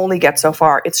can only get so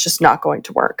far. It's just not going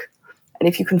to work. And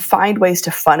if you can find ways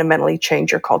to fundamentally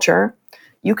change your culture,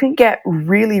 you can get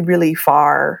really, really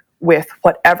far with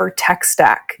whatever tech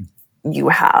stack you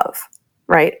have,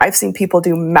 right? I've seen people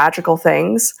do magical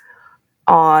things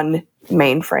on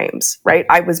mainframes, right?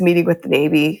 I was meeting with the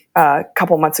Navy a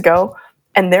couple months ago,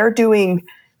 and they're doing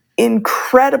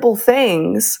incredible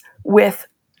things with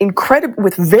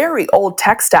very old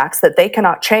tech stacks that they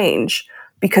cannot change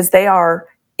because they are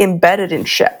embedded in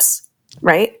ships,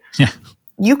 right? Yeah.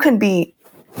 You can be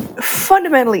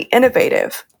fundamentally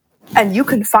innovative and you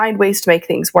can find ways to make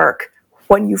things work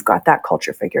when you've got that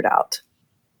culture figured out.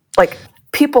 Like,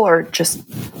 people are just,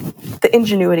 the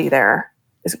ingenuity there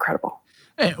is incredible.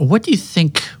 What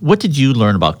did you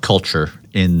learn about culture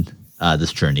in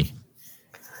this journey?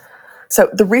 So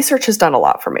the research has done a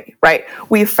lot for me, right?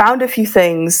 We've found a few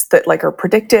things that are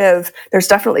predictive. There's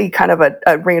definitely kind of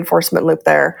a reinforcement loop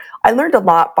there. I learned a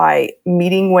lot by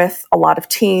meeting with a lot of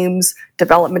teams,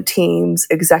 development teams,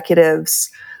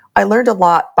 executives. I learned a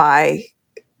lot by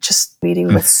just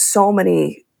meeting with so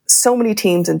many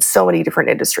teams in so many different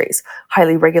industries,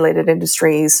 highly regulated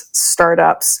industries,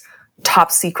 startups,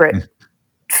 top secret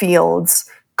fields.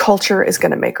 Culture is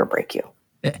going to make or break you.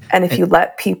 And if you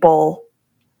let people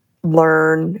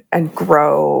learn and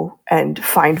grow and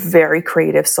find very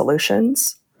creative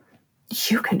solutions,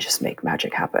 you can just make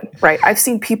magic happen, right? I've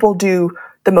seen people do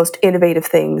the most innovative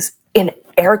things in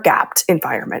air-gapped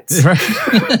environments,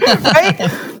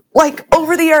 right? Like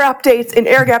over-the-air updates in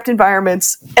air-gapped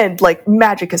environments, and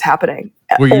magic is happening.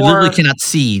 Where you literally cannot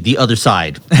see the other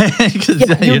side.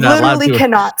 You literally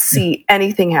cannot see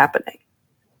anything happening.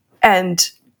 And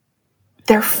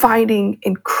they're finding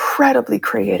incredibly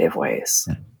creative ways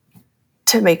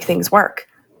to make things work.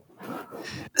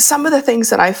 Some of the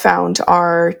things that I found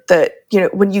are that,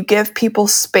 when you give people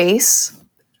space,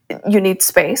 you need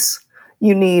space,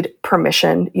 you need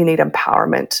permission, you need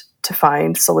empowerment to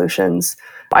find solutions.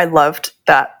 I loved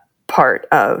that part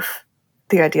of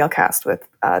the Ideal Cast with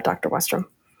Dr. Westrom.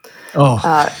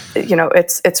 Oh,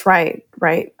 it's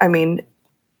right? I mean,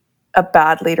 a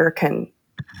bad leader can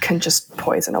just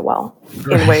poison a well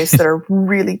in ways that are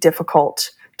really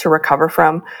difficult to recover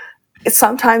from.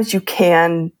 Sometimes you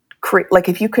can create,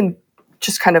 if you can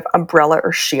just kind of umbrella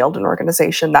or shield an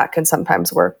organization, that can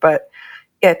sometimes work. But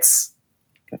it's,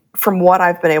 from what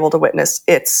I've been able to witness,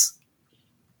 it's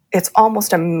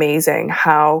almost amazing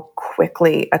how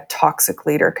quickly a toxic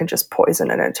leader can just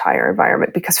poison an entire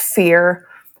environment, because fear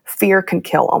can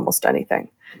kill almost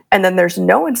anything. And then there's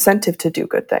no incentive to do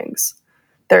good things.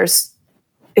 It's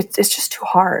just too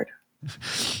hard.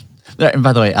 And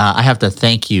by the way, I have to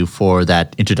thank you for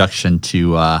that introduction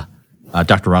to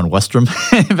Dr. Ron Westrom.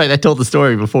 In fact, I told the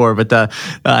story before, but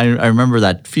I remember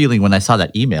that feeling when I saw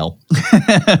that email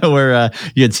where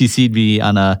you had CC'd me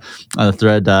on a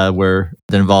thread where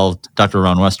that involved Dr.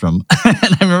 Ron Westrom. And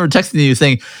I remember texting you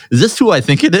saying, "Is this who I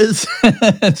think it is?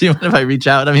 Do you mind if I reach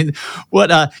out?" I mean, what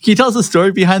can you tell us the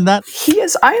story behind that? He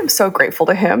is. I am so grateful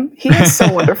to him. He is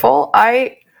so wonderful.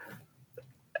 I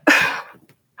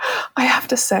have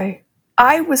to say,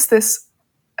 I was this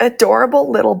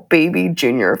adorable little baby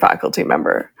junior faculty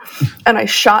member, and I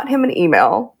shot him an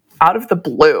email out of the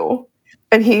blue,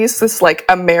 and he's this like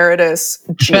emeritus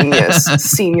genius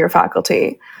senior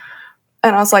faculty,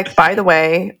 and I was like, by the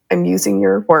way, I'm using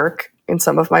your work in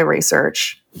some of my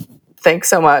research. Thanks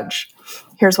so much.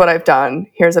 Here's what I've done.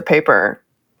 Here's a paper.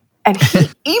 And he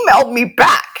emailed me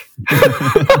back.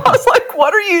 I was like,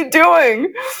 what are you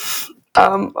doing?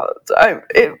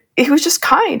 He was just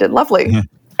kind and lovely. Yeah.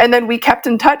 And then we kept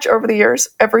in touch over the years.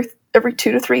 Every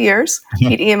 2 to 3 years,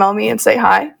 he'd email me and say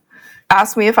hi,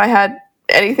 ask me if I had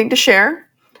anything to share,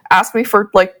 ask me for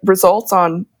like results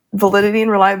on validity and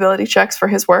reliability checks for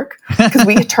his work, because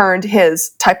we turned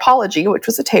his typology, which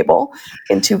was a table,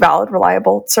 into valid,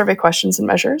 reliable survey questions and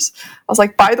measures. I was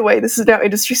like, by the way, this is now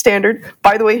industry standard.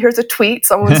 By the way, here's a tweet.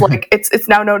 Someone's like, it's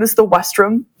now known as the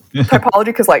Westrom typology,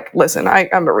 because like, listen,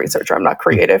 I'm a researcher. I'm not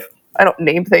creative. I don't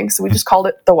name things. So we just called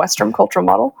it the Westrom cultural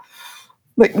model.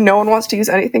 Like, no one wants to use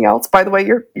anything else. By the way,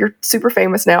 you're super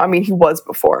famous now. I mean, he was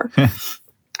before.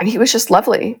 And he was just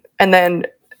lovely. And then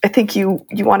I think you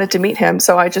wanted to meet him.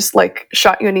 So I just like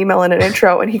shot you an email and an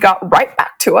intro, and he got right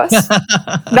back to us.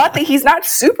 Not that he's not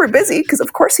super busy, because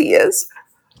of course he is,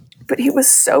 but he was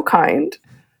so kind.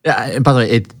 Yeah. And by the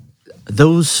way,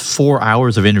 those 4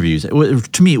 hours of interviews,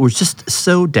 to me, it was just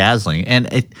so dazzling. And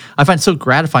I find it so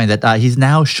gratifying that he's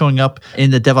now showing up in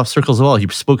the DevOps circles as well. He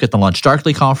spoke at the Launch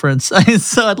Darkly conference.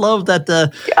 So I love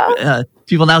that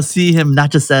people now see him not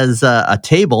just as a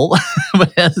table,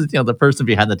 but as the person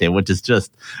behind the table, which is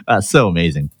just so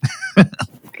amazing.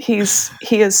 He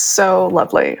is so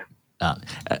lovely.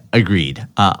 Agreed.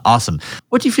 Awesome.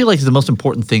 What do you feel like is the most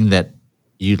important thing that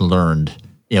you learned,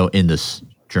 in this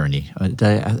journey?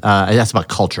 I asked about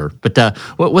culture, but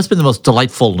what's been the most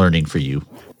delightful learning for you?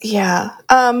 Yeah,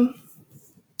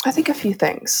 I think a few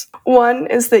things. One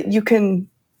is that you can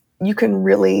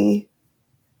really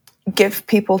give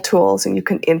people tools, and you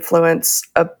can influence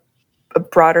a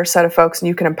broader set of folks, and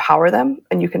you can empower them,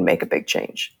 and you can make a big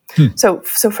change. So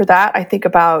for that, I think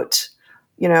about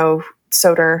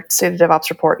SODR, State of DevOps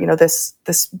report.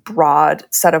 This broad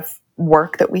set of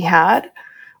work that we had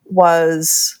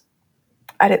was,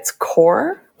 at its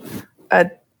core,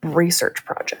 a research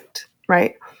project,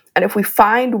 right? And if we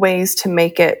find ways to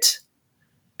make it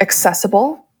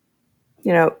accessible,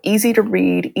 easy to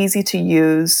read, easy to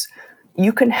use,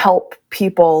 you can help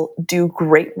people do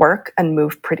great work and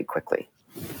move pretty quickly,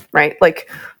 right? Like,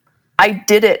 I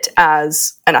did it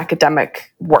as an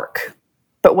academic work,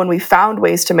 but when we found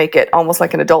ways to make it almost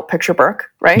like an adult picture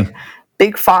book, right?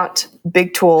 Big font,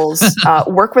 big tools,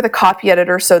 work with a copy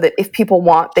editor so that if people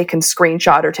want, they can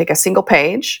screenshot or take a single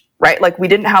page, right? Like, we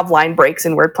didn't have line breaks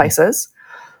in weird places.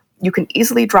 You can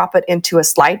easily drop it into a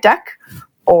slide deck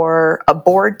or a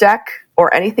board deck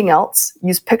or anything else.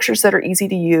 Use pictures that are easy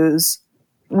to use.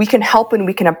 We can help and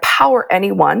we can empower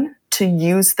anyone to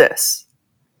use this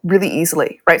really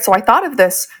easily, right? So I thought of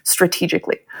this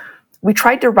strategically. We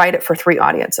tried to write it for 3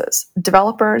 audiences: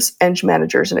 developers, eng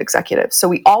managers, and executives. So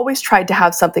we always tried to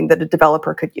have something that a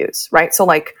developer could use, right? So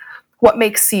like, what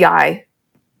makes CI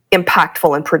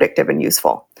impactful and predictive and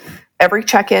useful? Every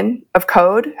check-in of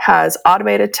code has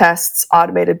automated tests,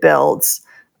 automated builds,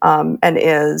 and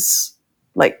is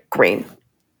like green,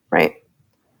 right?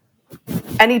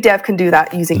 Any dev can do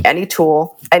that using any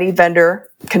tool. Any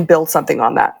vendor can build something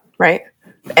on that, right?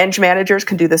 Eng managers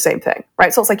can do the same thing,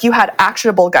 right? So it's like you had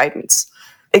actionable guidance.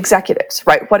 Executives,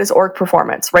 right? What is org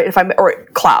performance, right? Or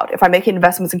cloud. If I'm making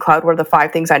investments in cloud, what are the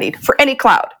 5 things I need for any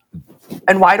cloud?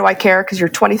 And why do I care? Because you're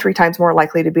 23 times more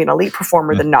likely to be an elite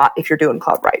performer than not if you're doing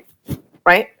cloud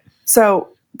right? So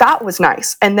that was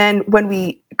nice. And then when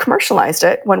we commercialized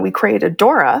it, when we created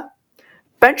DORA,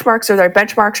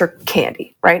 benchmarks are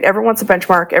candy, right? Everyone wants a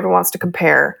benchmark, everyone wants to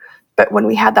compare. But when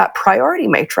we had that priority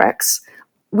matrix,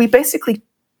 we basically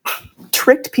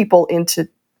tricked people into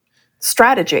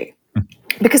strategy,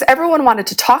 because everyone wanted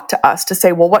to talk to us to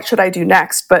say, well, what should I do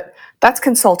next? But that's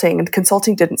consulting, and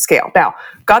consulting didn't scale. Now,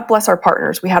 God bless our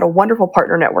partners. We had a wonderful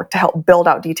partner network to help build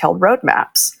out detailed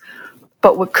roadmaps.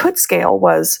 But what could scale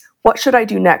was, what should I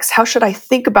do next? How should I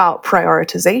think about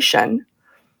prioritization?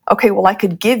 Okay, well, I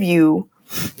could give you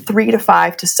 3 to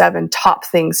 5 to 7 top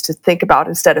things to think about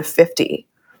instead of 50.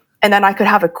 And then I could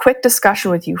have a quick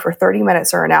discussion with you for 30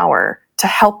 minutes or an hour to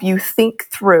help you think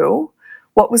through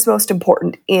what was most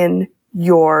important in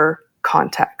your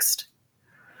context.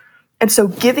 And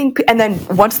so and then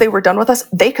once they were done with us,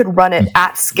 they could run it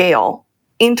at scale,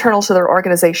 internal to their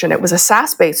organization. It was a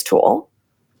SaaS-based tool.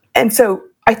 And so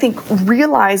I think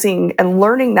realizing and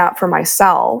learning that for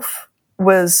myself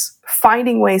was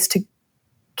finding ways to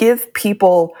give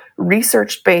people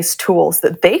research-based tools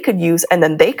that they could use and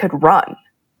then they could run.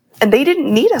 And they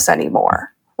didn't need us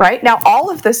anymore, right? Now, all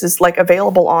of this is like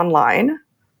available online.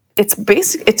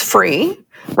 It's free,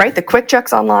 right? The quick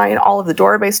checks online, all of the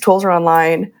DORA-based tools are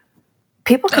online.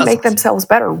 People can make themselves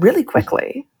better really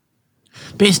quickly.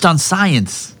 Based on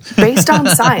science. Based on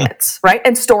science, right?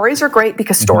 And stories are great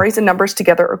because stories and numbers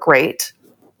together are great,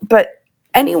 but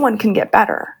anyone can get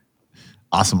better.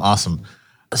 Awesome.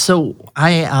 So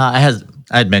I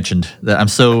had mentioned that I'm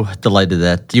so delighted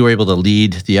that you were able to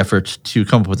lead the effort to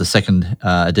come up with the second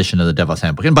edition of the DevOps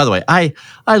Handbook. And by the way, I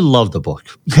love the book.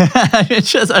 I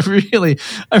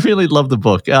really love the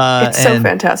book. It's so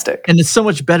fantastic. And it's so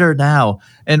much better now.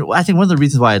 And I think one of the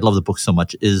reasons why I love the book so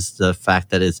much is the fact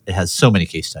that it has so many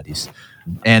case studies.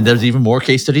 And there's even more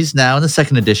case studies now in the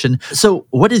second edition. So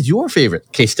what is your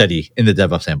favorite case study in the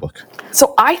DevOps Handbook?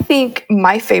 So I think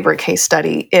my favorite case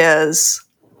study is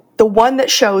the one that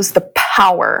shows the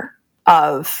power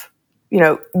of,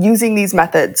 using these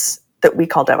methods that we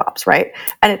call DevOps, right?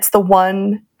 And it's the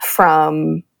one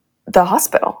from the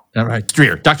hospital. All right,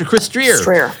 Streer, Dr. Chris Streer.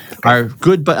 Okay. Our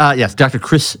good, yes, Dr.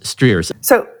 Chris Streer.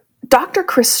 So Dr.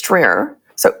 Chris Streer,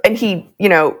 and he,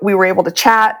 we were able to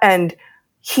chat, and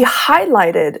he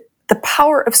highlighted the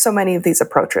power of so many of these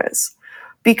approaches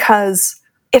because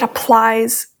it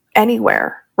applies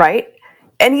anywhere, right?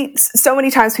 So many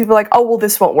times people are like, oh, well,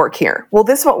 this won't work here. Well,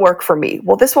 this won't work for me.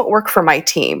 Well, this won't work for my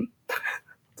team.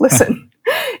 Listen,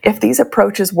 if these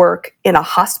approaches work in a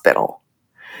hospital,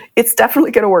 it's definitely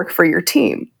going to work for your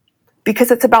team because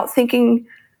it's about thinking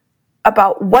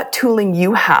about what tooling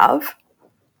you have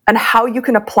and how you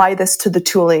can apply this to the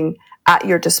tooling at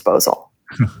your disposal.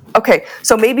 Okay,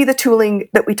 so maybe the tooling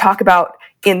that we talk about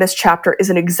in this chapter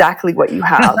isn't exactly what you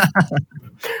have.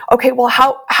 Okay, well,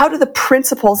 how do the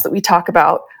principles that we talk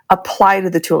about apply to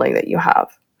the tooling that you have?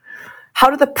 How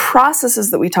do the processes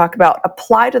that we talk about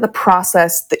apply to the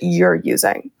process that you're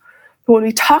using? When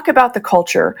we talk about the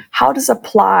culture, how does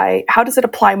it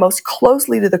apply most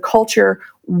closely to the culture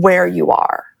where you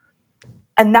are?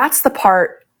 And that's the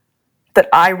part that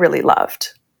I really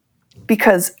loved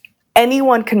because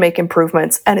anyone can make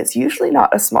improvements, and it's usually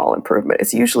not a small improvement.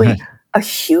 It's usually a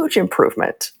huge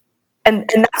improvement. And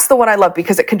that's the one I love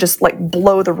because it can just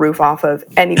blow the roof off of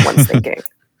anyone's thinking.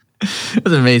 It's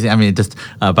amazing. I mean, just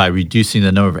by reducing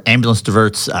the number of ambulance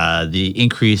diverts, the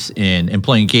increase in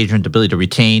employee engagement, ability to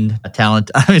retain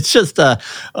talent. I mean, it's just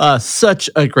such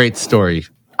a great story.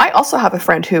 I also have a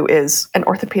friend who is an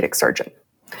orthopedic surgeon,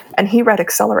 and he read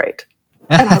Accelerate.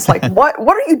 And I was like, what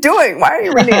are you doing? Why are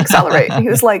you reading Accelerate? And he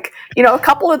was like, a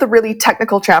couple of the really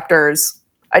technical chapters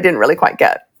I didn't really quite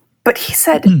get. But he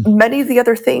said many of the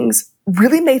other things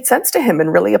really made sense to him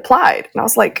and really applied. And I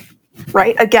was like,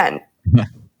 right, again,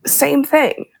 same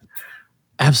thing.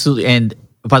 Absolutely. And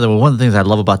by the way, one of the things I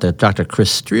love about the Dr.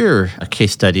 Chris Streer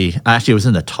case study, actually it was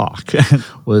in the talk,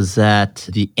 was that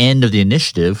the end of the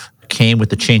initiative came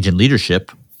with the change in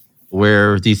leadership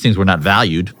where these things were not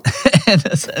valued. and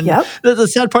the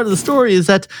sad part of the story is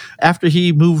that after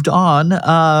he moved on,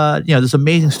 this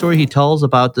amazing story he tells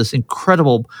about this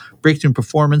incredible breakthrough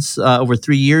performance over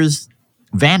 3 years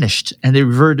vanished, and they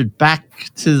reverted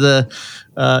back to the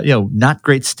not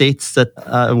great states that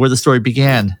where the story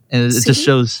began. And it just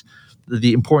shows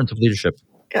the importance of leadership.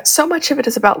 Yeah, so much of it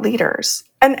is about leaders.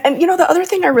 And the other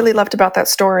thing I really loved about that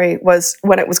story was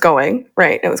when it was going,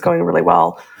 right, it was going really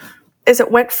well, is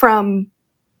it went from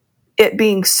it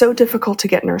being so difficult to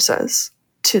get nurses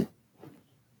to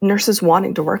nurses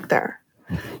wanting to work there.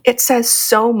 It says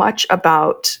so much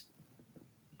about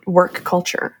work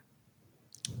culture.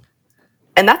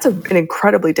 And that's an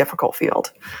incredibly difficult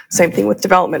field. Same thing with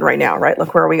development right now, right?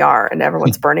 Look where we are, and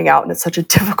everyone's burning out, and it's such a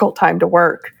difficult time to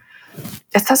work.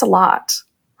 It says a lot,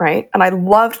 right? And I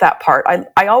loved that part.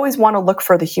 I always want to look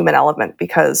for the human element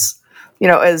because,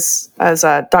 as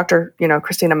Dr.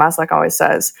 Christina Maslach always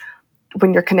says,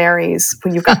 when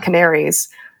you've got canaries,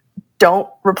 don't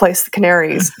replace the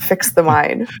canaries, fix the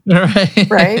mine,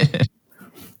 right?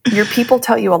 Your people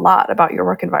tell you a lot about your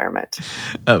work environment.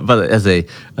 But as a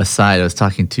aside, I was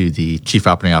talking to the chief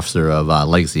operating officer of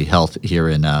Legacy Health here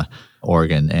in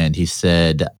Oregon, and he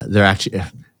said they're actually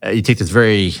you take this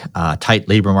very tight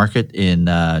labor market in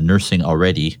nursing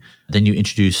already, then you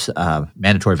introduce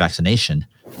mandatory vaccination,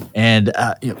 And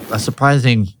a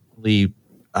surprisingly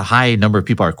high number of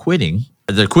people are quitting.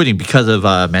 They're quitting because of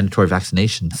mandatory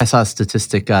vaccinations. I saw a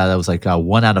statistic that was like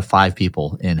 1 out of 5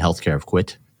 people in healthcare have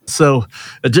quit. So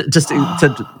just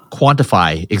to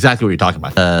quantify exactly what you're talking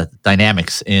about, the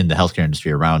dynamics in the healthcare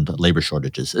industry around labor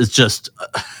shortages is just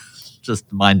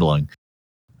mind-blowing.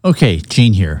 Okay,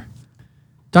 Gene here.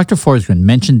 Dr. Forsgren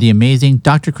mentioned the amazing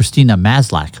Dr. Christina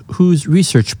Maslach, whose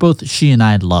research both she and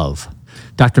I love.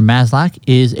 Dr. Maslach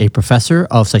is a professor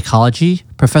of psychology,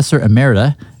 professor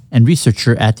emerita, and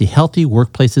researcher at the Healthy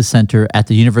Workplaces Center at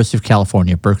the University of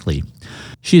California, Berkeley.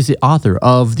 She is the author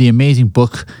of the amazing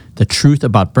book, The Truth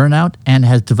About Burnout, and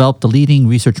has developed the leading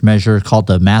research measure called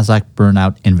the Maslach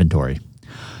Burnout Inventory.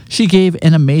 She gave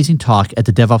an amazing talk at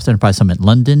the DevOps Enterprise Summit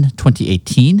London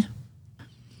 2018,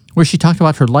 where she talked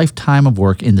about her lifetime of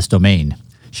work in this domain.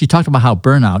 She talked about how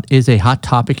burnout is a hot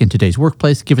topic in today's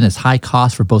workplace, given its high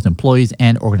cost for both employees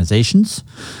and organizations.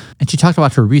 And she talked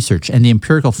about her research and the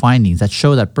empirical findings that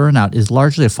show that burnout is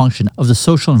largely a function of the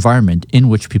social environment in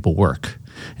which people work.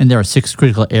 And there are 6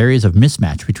 critical areas of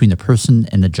mismatch between the person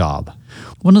and the job.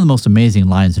 One of the most amazing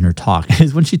lines in her talk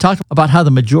is when she talked about how the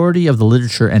majority of the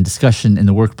literature and discussion in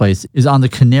the workplace is on the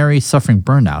canary suffering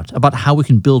burnout, about how we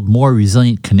can build more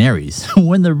resilient canaries,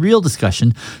 when the real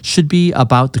discussion should be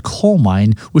about the coal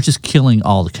mine, which is killing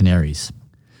all the canaries.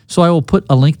 So I will put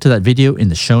a link to that video in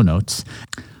the show notes.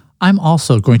 I'm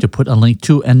also going to put a link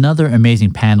to another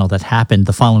amazing panel that happened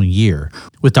the following year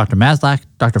with Dr. Maslach,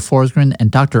 Dr. Forsgren, and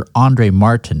Dr. Andre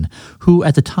Martin, who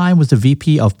at the time was the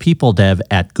VP of People Dev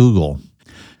at Google.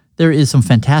 There is some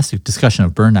fantastic discussion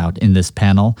of burnout in this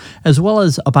panel, as well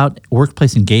as about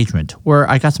workplace engagement, where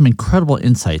I got some incredible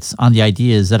insights on the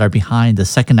ideas that are behind the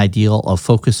second ideal of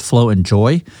focus, flow, and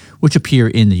joy, which appear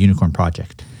in the Unicorn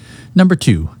Project. Number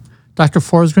 2. Dr.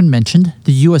 Forsgren mentioned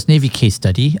the U.S. Navy case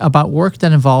study about work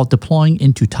that involved deploying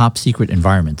into top-secret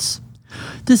environments.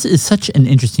 This is such an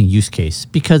interesting use case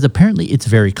because apparently it's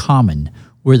very common,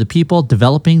 where the people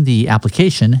developing the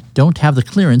application don't have the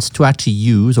clearance to actually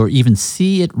use or even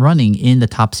see it running in the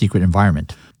top-secret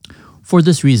environment. For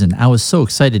this reason, I was so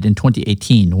excited in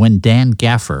 2018 when Dan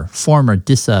Gaffer, former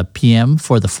DISA PM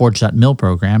for the Forge.mil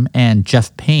program, and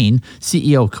Jeff Payne,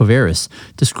 CEO of Coauthors,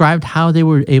 described how they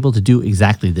were able to do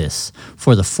exactly this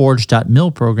for the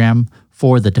Forge.mil program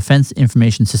for the Defense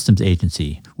Information Systems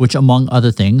Agency, which, among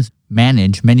other things,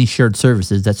 manage many shared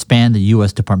services that span the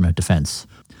U.S. Department of Defense.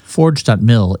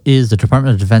 Forge.mil is the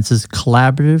Department of Defense's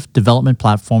collaborative development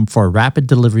platform for rapid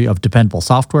delivery of dependable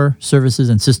software, services,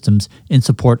 and systems in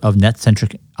support of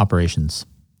net-centric operations.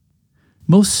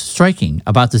 Most striking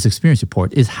about this experience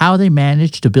report is how they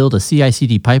managed to build a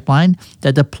CI/CD pipeline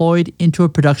that deployed into a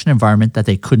production environment that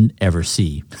they couldn't ever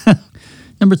see.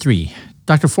 Number 3.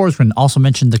 Dr. Forsgren also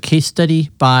mentioned the case study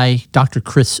by Dr.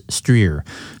 Chris Streer.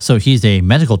 So he's a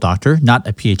medical doctor, not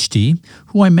a PhD,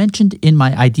 who I mentioned in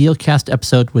my Idealcast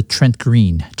episode with Trent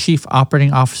Green, Chief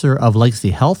Operating Officer of Legacy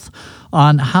Health,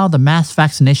 on how the mass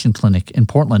vaccination clinic in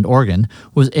Portland, Oregon,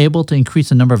 was able to increase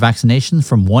the number of vaccinations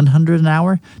from 100 an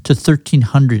hour to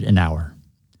 1,300 an hour.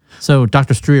 So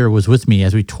Dr. Streer was with me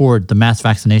as we toured the mass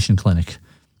vaccination clinic.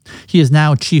 He is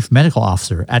now Chief Medical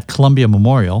Officer at Columbia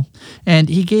Memorial, and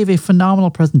he gave a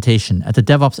phenomenal presentation at the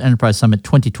DevOps Enterprise Summit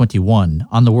 2021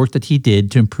 on the work that he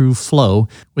did to improve flow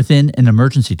within an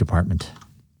emergency department.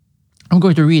 I'm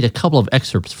going to read a couple of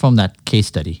excerpts from that case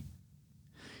study.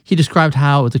 He described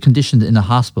how the conditions in the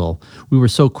hospital, we were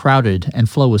so crowded and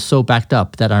flow was so backed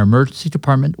up that our emergency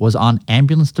department was on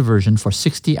ambulance diversion for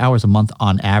 60 hours a month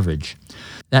on average.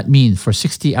 That means for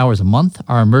 60 hours a month,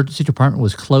 our emergency department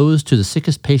was closed to the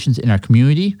sickest patients in our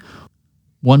community.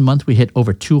 1 month, we hit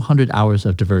over 200 hours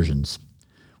of diversions.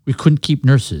 We couldn't keep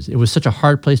nurses. It was such a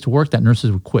hard place to work that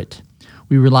nurses would quit.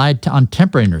 We relied on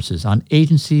temporary nurses, on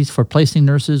agencies for placing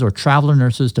nurses or traveler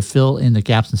nurses to fill in the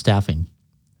gaps in staffing.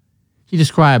 He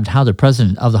described how the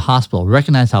president of the hospital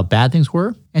recognized how bad things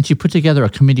were, and she put together a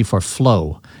committee for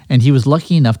flow, and he was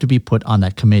lucky enough to be put on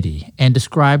that committee, and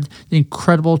described the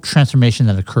incredible transformation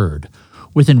that occurred.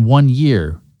 Within 1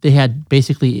 year, they had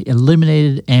basically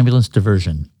eliminated ambulance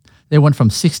diversion. They went from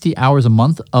 60 hours a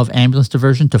month of ambulance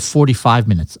diversion to 45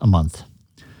 minutes a month.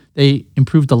 They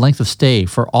improved the length of stay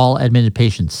for all admitted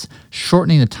patients,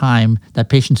 shortening the time that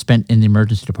patients spent in the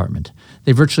emergency department.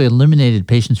 They virtually eliminated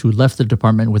patients who left the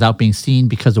department without being seen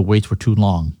because the waits were too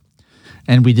long.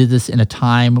 And we did this in a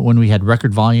time when we had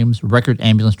record volumes, record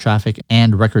ambulance traffic,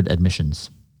 and record admissions.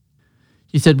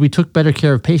 He said, we took better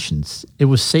care of patients. It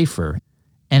was safer,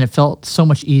 and it felt so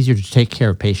much easier to take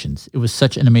care of patients. It was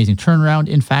such an amazing turnaround,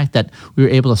 in fact, that we were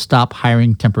able to stop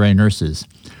hiring temporary nurses.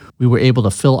 We were able to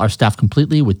fill our staff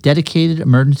completely with dedicated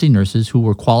emergency nurses who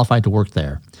were qualified to work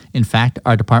there. In fact,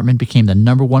 our department became the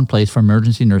 #1 place for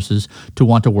emergency nurses to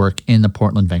want to work in the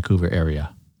Portland, Vancouver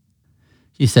area.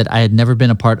 He said, I had never been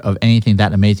a part of anything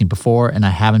that amazing before, and I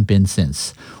haven't been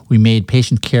since. We made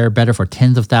patient care better for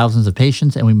tens of thousands of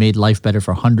patients, and we made life better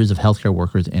for hundreds of healthcare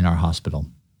workers in our hospital.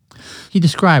 He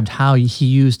described how he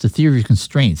used the theory of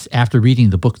constraints after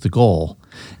reading the book The Goal.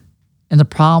 And the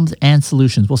problems and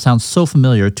solutions will sound so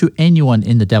familiar to anyone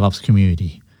in the DevOps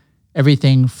community.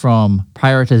 Everything from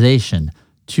prioritization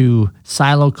to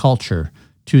silo culture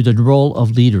to the role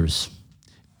of leaders.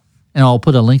 And I'll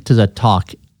put a link to that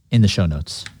talk in the show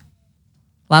notes.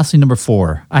 Lastly, number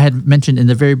 4, I had mentioned in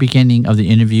the very beginning of the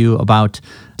interview about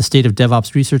the State of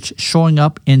DevOps research showing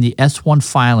up in the S1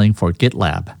 filing for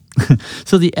GitLab.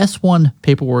 So the S1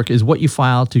 paperwork is what you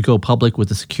file to go public with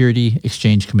the Security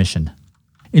Exchange Commission.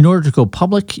 In order to go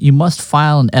public, you must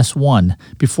file an S1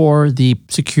 before the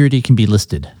security can be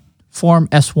listed. Form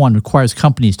S1 requires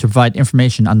companies to provide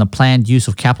information on the planned use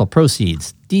of capital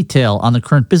proceeds, detail on the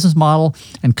current business model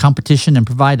and competition, and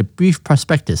provide a brief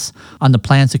prospectus on the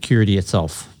planned security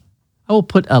itself. I will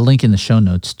put a link in the show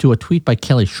notes to a tweet by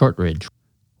Kelly Shortridge,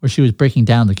 where she was breaking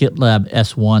down the GitLab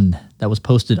S1 that was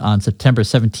posted on September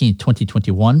 17,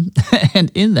 2021. And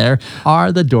in there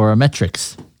are the DORA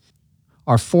metrics.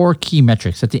 Are 4 key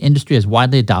metrics that the industry has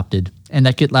widely adopted, and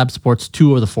that GitLab supports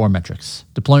 2 of the 4 metrics: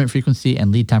 deployment frequency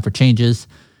and lead time for changes,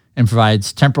 and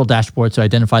provides temporal dashboards to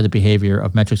identify the behavior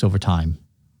of metrics over time.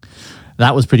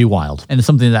 That was pretty wild, and it's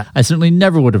something that I certainly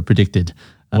never would have predicted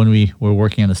when we were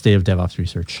working on the State of DevOps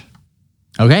research.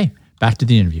 Okay, back to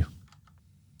the interview.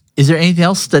 Is there anything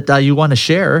else that you want to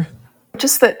share?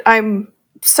 Just that I'm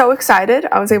so excited.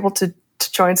 I was able to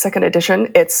join second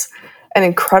edition. It's an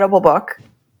incredible book.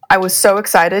 I was so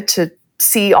excited to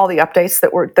see all the updates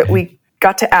that we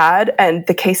got to add, and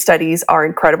the case studies are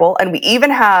incredible. And we even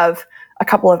have a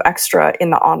couple of extra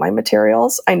in the online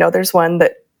materials. I know there's one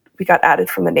that we got added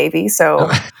from the Navy. So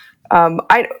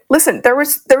there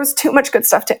was too much good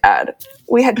stuff to add.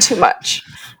 We had too much.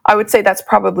 I would say that's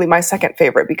probably my second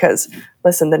favorite because,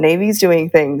 listen, the Navy's doing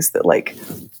things that like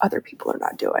other people are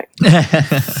not doing.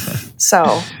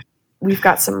 So we've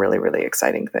got some really, really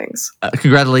exciting things.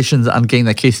 Congratulations on getting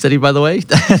that case study, by the way.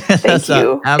 Thank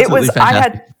you. Absolutely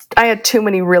fantastic. I had too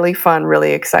many really fun,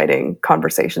 really exciting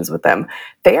conversations with them.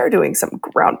 They are doing some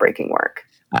groundbreaking work.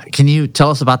 Can you tell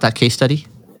us about that case study?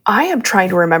 I am trying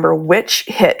to remember which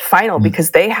hit final because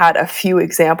they had a few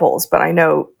examples, but I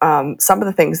know some of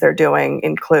the things they're doing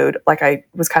include, like I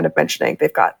was kind of mentioning,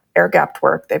 they've got air-gapped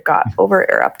work, they've got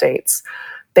over-air updates,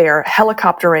 they are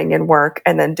helicoptering in work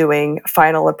and then doing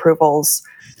final approvals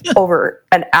over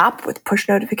an app with push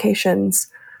notifications.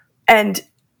 And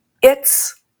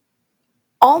it's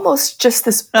almost just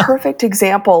this perfect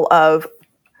example of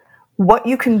what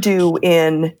you can do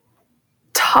in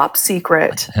top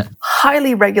secret,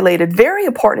 highly regulated, very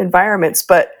important environments.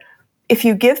 But if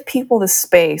you give people the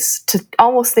space to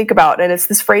almost think about, and it's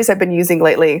this phrase I've been using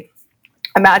lately,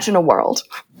 imagine a world,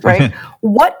 right?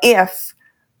 What if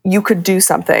you could do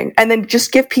something, and then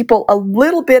just give people a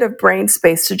little bit of brain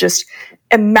space to just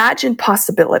imagine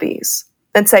possibilities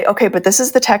and say, okay, but this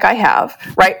is the tech I have,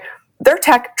 right? Their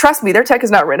tech, trust me, their tech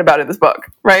is not written about in this book,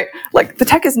 right? Like the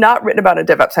tech is not written about in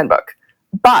DevOps Handbook.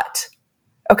 But,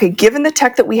 okay, given the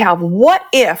tech that we have, what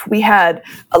if we had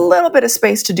a little bit of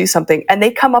space to do something? And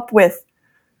they come up with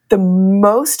the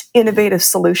most innovative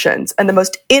solutions and the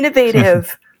most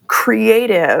innovative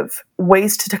creative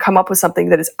ways to come up with something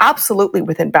that is absolutely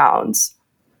within bounds.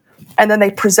 And then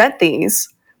they present these,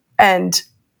 and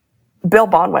Bill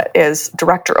Bonwit is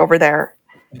director over there.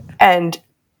 And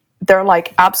they're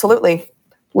like, absolutely,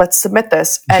 let's submit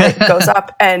this. And it goes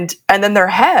up. And then their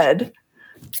head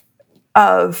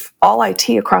of all IT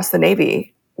across the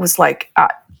Navy was like,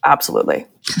 absolutely,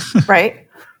 right?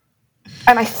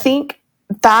 And I think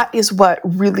that is what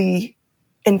really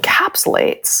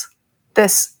encapsulates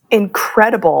this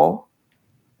incredible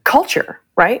culture,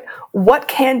 right? What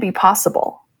can be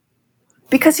possible?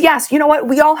 Because yes, you know what?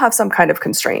 We all have some kind of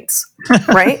constraints,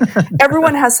 right?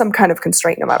 Everyone has some kind of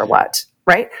constraint no matter what,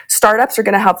 right? Startups are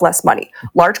going to have less money.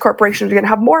 Large corporations are going to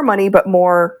have more money, but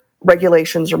more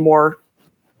regulations or more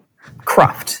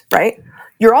cruft, right?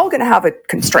 You're all going to have a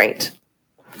constraint.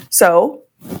 So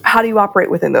how do you operate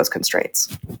within those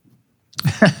constraints?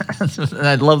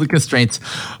 I love the constraints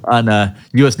on a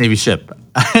U.S. Navy ship.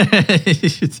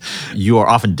 You are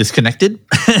often disconnected.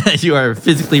 You are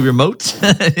physically remote.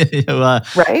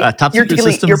 Right? Top secret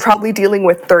systems. You're probably dealing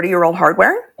with 30-year-old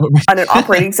hardware on an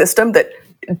operating system that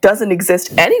doesn't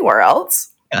exist anywhere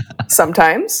else.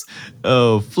 Sometimes.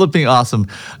 Oh, flipping awesome.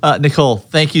 Nicole,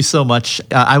 thank you so much.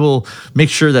 I will make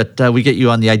sure that we get you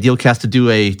on the Idealcast to do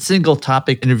a single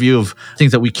topic interview of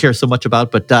things that we care so much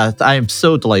about. But I am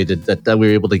so delighted that we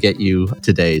were able to get you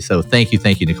today. So thank you,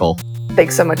 Nicole.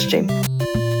 Thanks so much, Gene.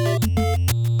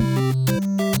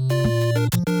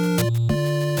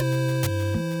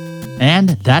 And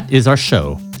that is our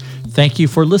show. Thank you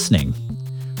for listening.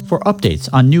 For updates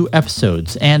on new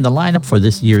episodes and the lineup for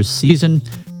this year's season,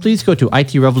 please go to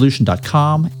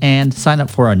itrevolution.com and sign up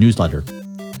for our newsletter.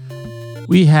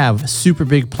 We have super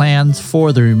big plans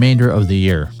for the remainder of the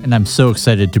year, and I'm so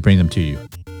excited to bring them to you.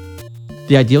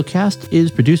 The Idealcast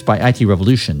is produced by IT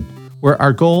Revolution, where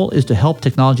our goal is to help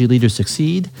technology leaders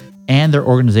succeed and their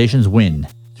organizations win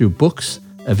through books,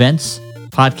 events,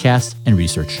 podcasts, and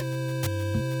research.